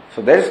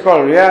 So that is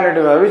called reality,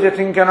 without which a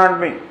thing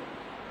cannot be.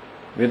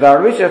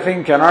 Without which a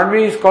thing cannot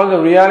be is called the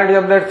reality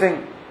of that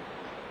thing.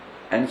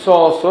 And so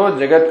also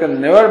Jagat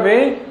can never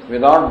be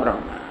without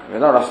Brahma.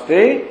 Without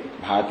Asti,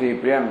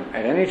 Bhati Priyam.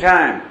 At any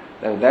time,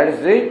 that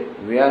is the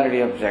reality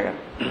of Jagat.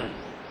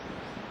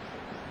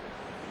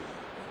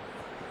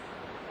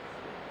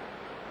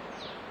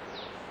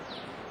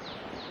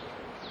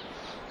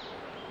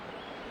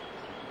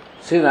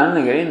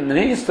 Siddhanagari,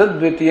 Nani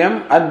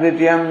Sadvitiyam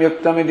Advitiyam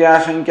Yuktam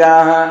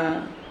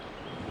Idyashankyaha.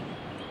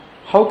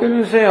 How can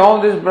you say all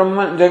this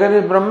Brahman, Jagat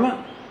is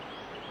Brahma?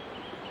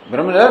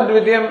 Brahma is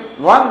Advitiyam,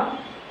 one,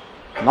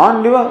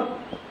 non-dual.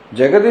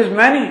 Jagat is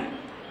many.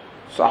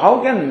 So how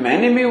can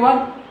many be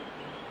one?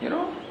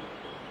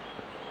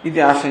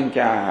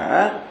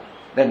 Idyashankyaha.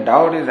 That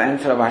doubt is the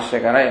answer of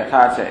Bhashyakara,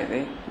 Yathacha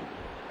iti.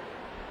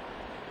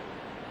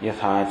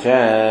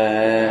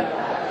 Yathacha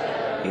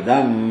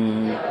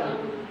idam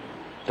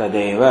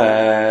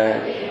Tadeva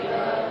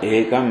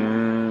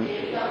ekam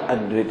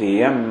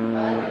advitiyam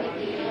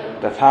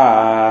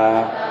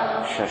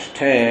tatha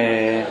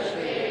shashthe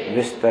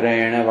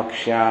vistarena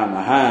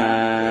vakshyamaha.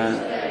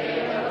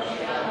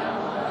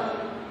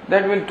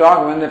 That we'll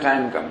talk when the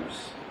time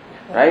comes.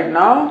 Right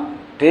now,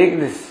 take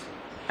this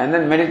and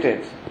then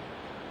meditate.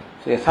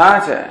 So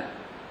yathacha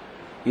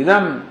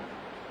idam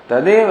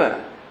tadeva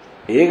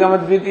ekam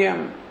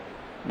advitiyam.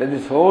 That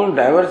this whole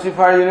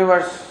diversified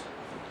universe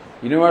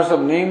of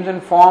names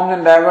and forms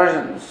and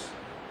diversions,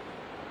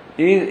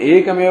 is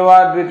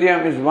Ekameva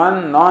Dvitiyam, is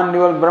one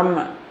non-dual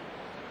Brahma.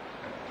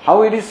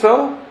 How it is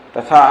so?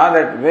 Tatha,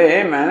 that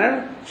way,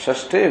 manner,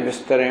 Shashte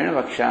Vistarena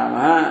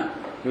Vakshamaha.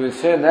 We will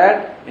say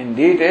that in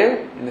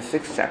detail in the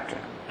 6th chapter.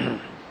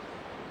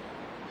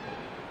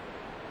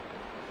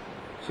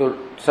 So,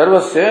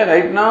 Sarvasya,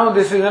 right now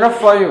this is enough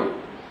for you.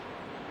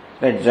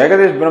 That Jagat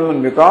is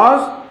Brahman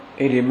because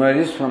it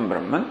emerges from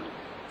Brahman,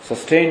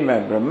 sustained by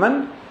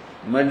Brahman,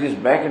 merges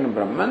back into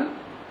Brahman,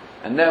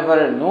 and therefore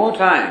at no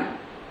time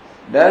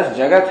does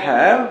Jagat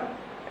have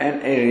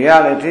a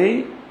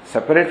reality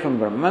separate from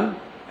Brahman.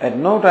 At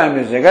no time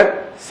is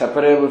Jagat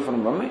separable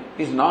from Brahman,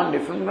 is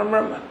non-different from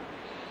Brahman.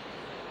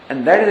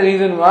 And that is the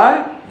reason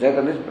why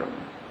Jagat is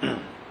Brahman.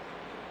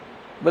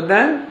 But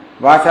then,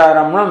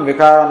 Vacharamnam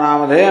Vikara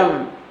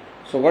Namadhayam.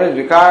 So what is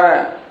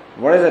Vikara?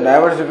 What is the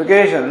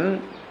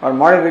diversification or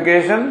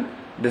modification?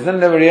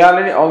 Doesn't have a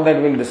reality? All that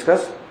we'll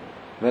discuss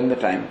when the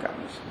time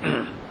comes.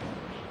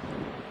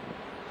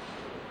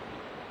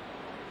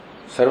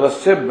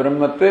 Sarvasya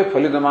Brahmatve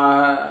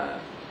Phalitamaha.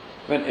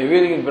 When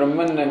everything is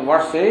Brahman, then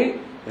what's the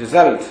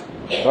result?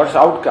 What's the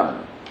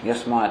outcome?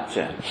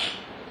 Yasmacha.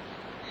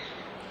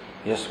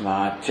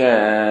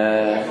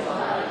 Yasmacha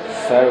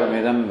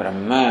Sarvamidam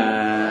Brahma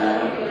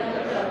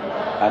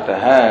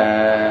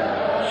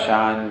Ataha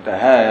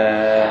Shantaha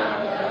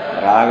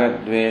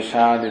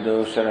Ragadveshadi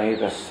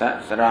Dosharahita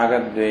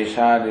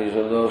Ragadveshadi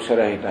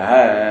Dosharahita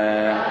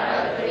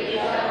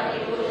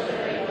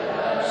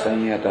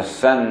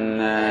Sanyatasan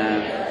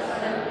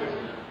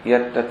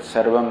Yattat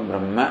Sarvam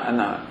Brahma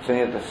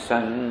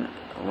Sanyatasan.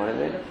 What is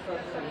it?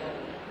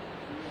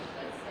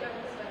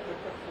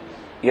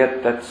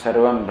 Yattat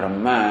Sarvam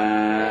Brahma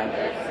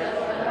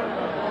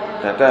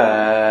Tata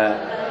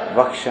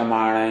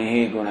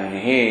Vakshamanahi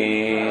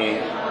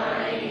Gunahi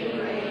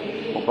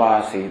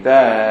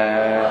Upasita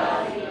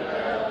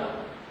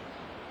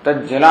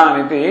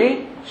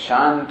Tajjalaniti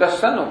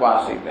Shantasan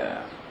Upasita.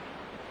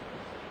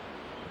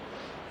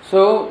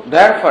 So,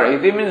 therefore,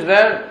 iti means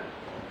that,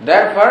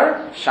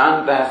 therefore,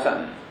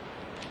 Shantahasan.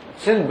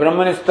 Since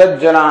Brahman is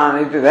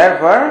Tajjalan, iti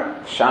therefore,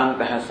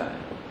 Shantahasan.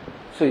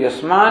 So,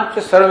 Yasmat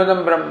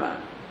Sarvidam Brahma.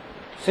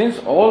 Since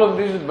all of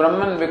this is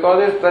Brahman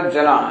because it is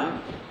Tajjalan,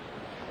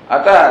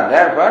 Ata,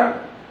 therefore,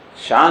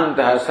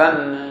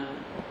 Shantahasan.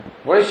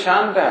 What is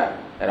Shanta?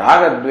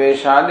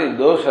 Ragadveshadi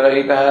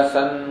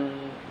Dosharahitahasan.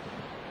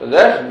 So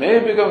that may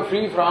become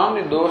free from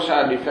the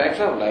dosha defects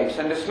of likes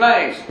and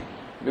dislikes.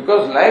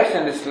 Because likes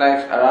and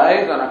dislikes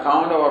arise on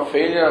account of our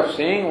failure of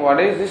seeing what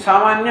is the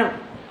Samanyam.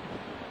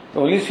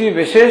 So only see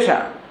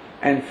Vishesha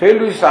and fail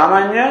to see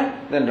Samanya,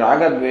 then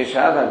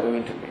Ragadveshas are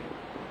going to be.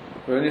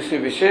 When you see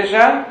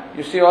Vishesha,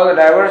 you see all the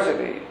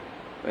diversity.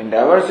 In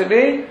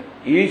diversity,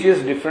 each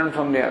is different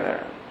from the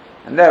other.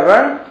 And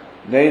therefore,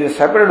 there is a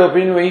separate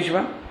opinion of each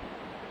one.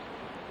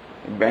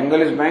 If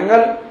Bengal is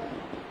Bengal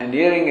and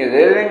earring is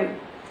earring,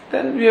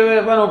 then we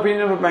have one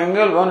opinion of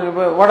Bengal, one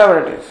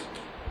whatever it is.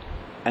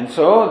 And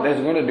so there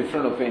is going to be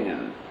different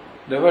opinion.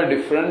 There were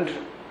different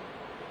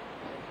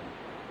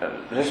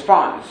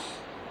response,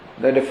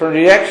 the different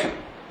reaction.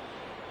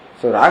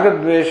 So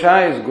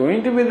Ragadvesha is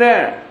going to be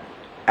there.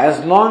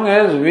 As long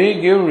as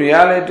we give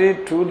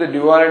reality to the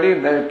duality,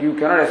 that you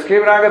cannot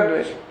escape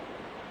Ragadvesha.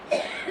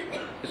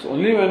 It's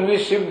only when we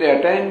shift the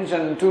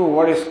attention to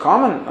what is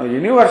common or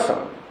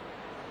universal.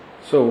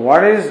 So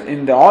what is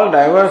in the all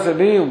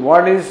diversity,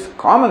 what is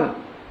common?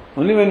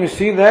 Only when we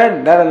see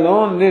that, that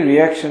alone the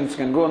reactions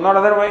can go, not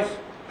otherwise.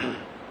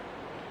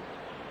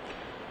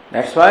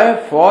 That's why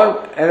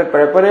for as a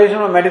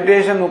preparation of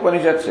meditation,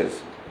 Upanishad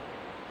says,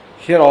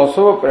 here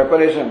also a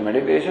preparation of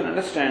meditation,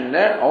 understand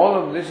that all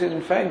of this is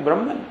in fact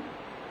Brahman,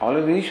 all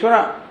of the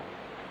Ishvara.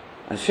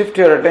 And shift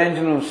your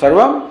attention from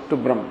Sarvam to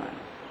Brahman.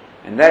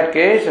 In that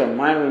case, your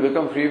mind will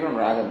become free from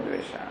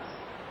Ragadvesha.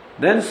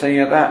 Then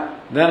Sanyata,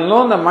 then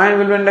alone the mind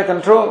will be under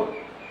control.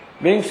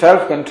 Being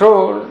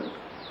self-controlled,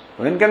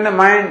 when can the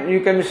mind,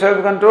 you can be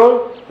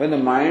self-controlled? When the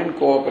mind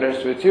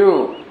cooperates with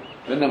you.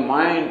 When the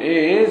mind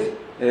is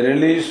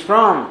released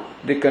from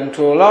the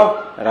control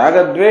of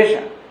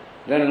Ragadvesha,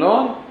 then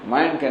alone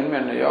mind can be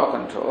under your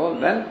control.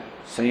 Then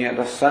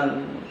Sanyata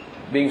San,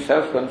 being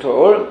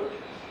self-controlled,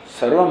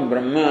 Sarvam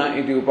Brahma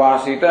iti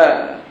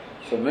upasita.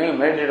 So may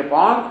meditate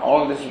upon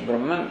all this is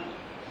Brahman.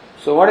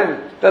 So what is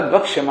Tad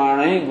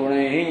Vakshamanahi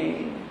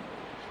Gunahi?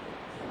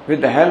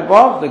 With the help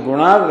of the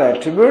gunas, the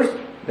attributes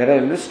that are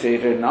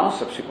illustrated now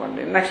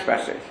subsequently. Next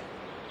passage.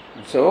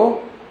 And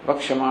so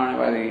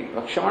Vakshamana is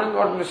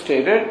what is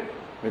stated.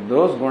 With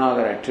those gunas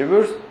or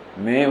attributes,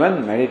 may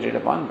one meditate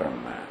upon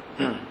Brahma.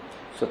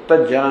 So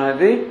Tad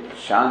Janati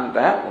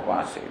Shantah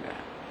Upasita.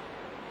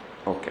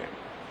 Okay.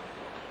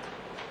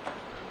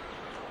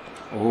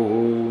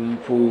 Om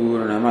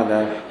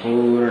Purnamadah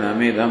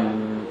Purnamidam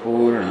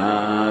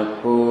Purnat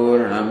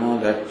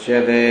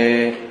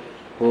Purnamudachyate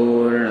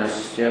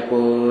Purnasya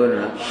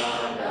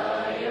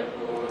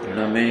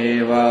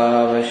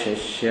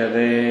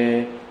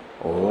Purnamevavashishyate.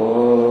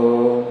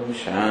 Om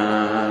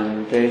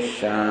Shanti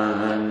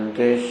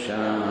Shanti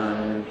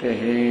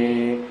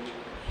Shanti.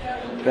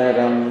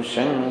 Taram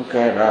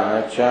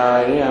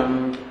Shankaracharyam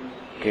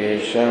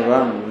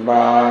केशवं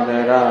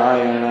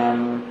बादरायणं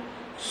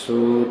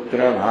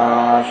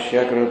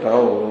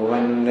सूत्रभाष्यकृतौ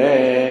वन्दे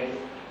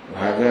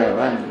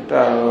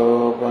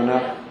भगवन्तौ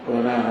पुनः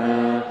पुनः।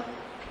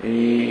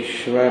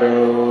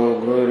 ईश्वरो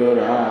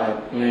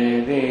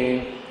गुरुरात्मेति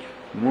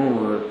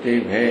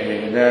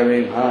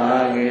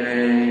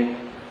मूर्तिभेदविभागिने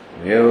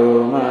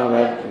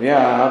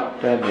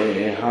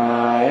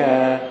व्योमवद्व्याप्तदेहाय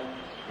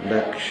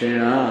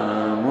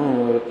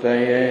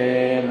दक्षिणामूर्तये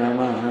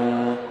नमः।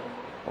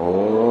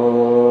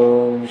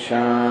 ॐ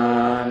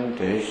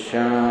शान्ति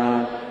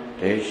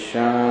शान्ति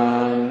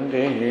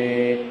शान्तिः।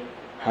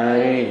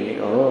 हरि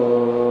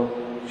ओम्।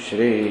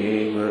 श्री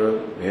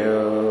गुरुभ्यो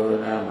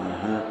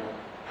नमः।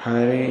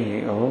 हरि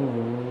ओम्।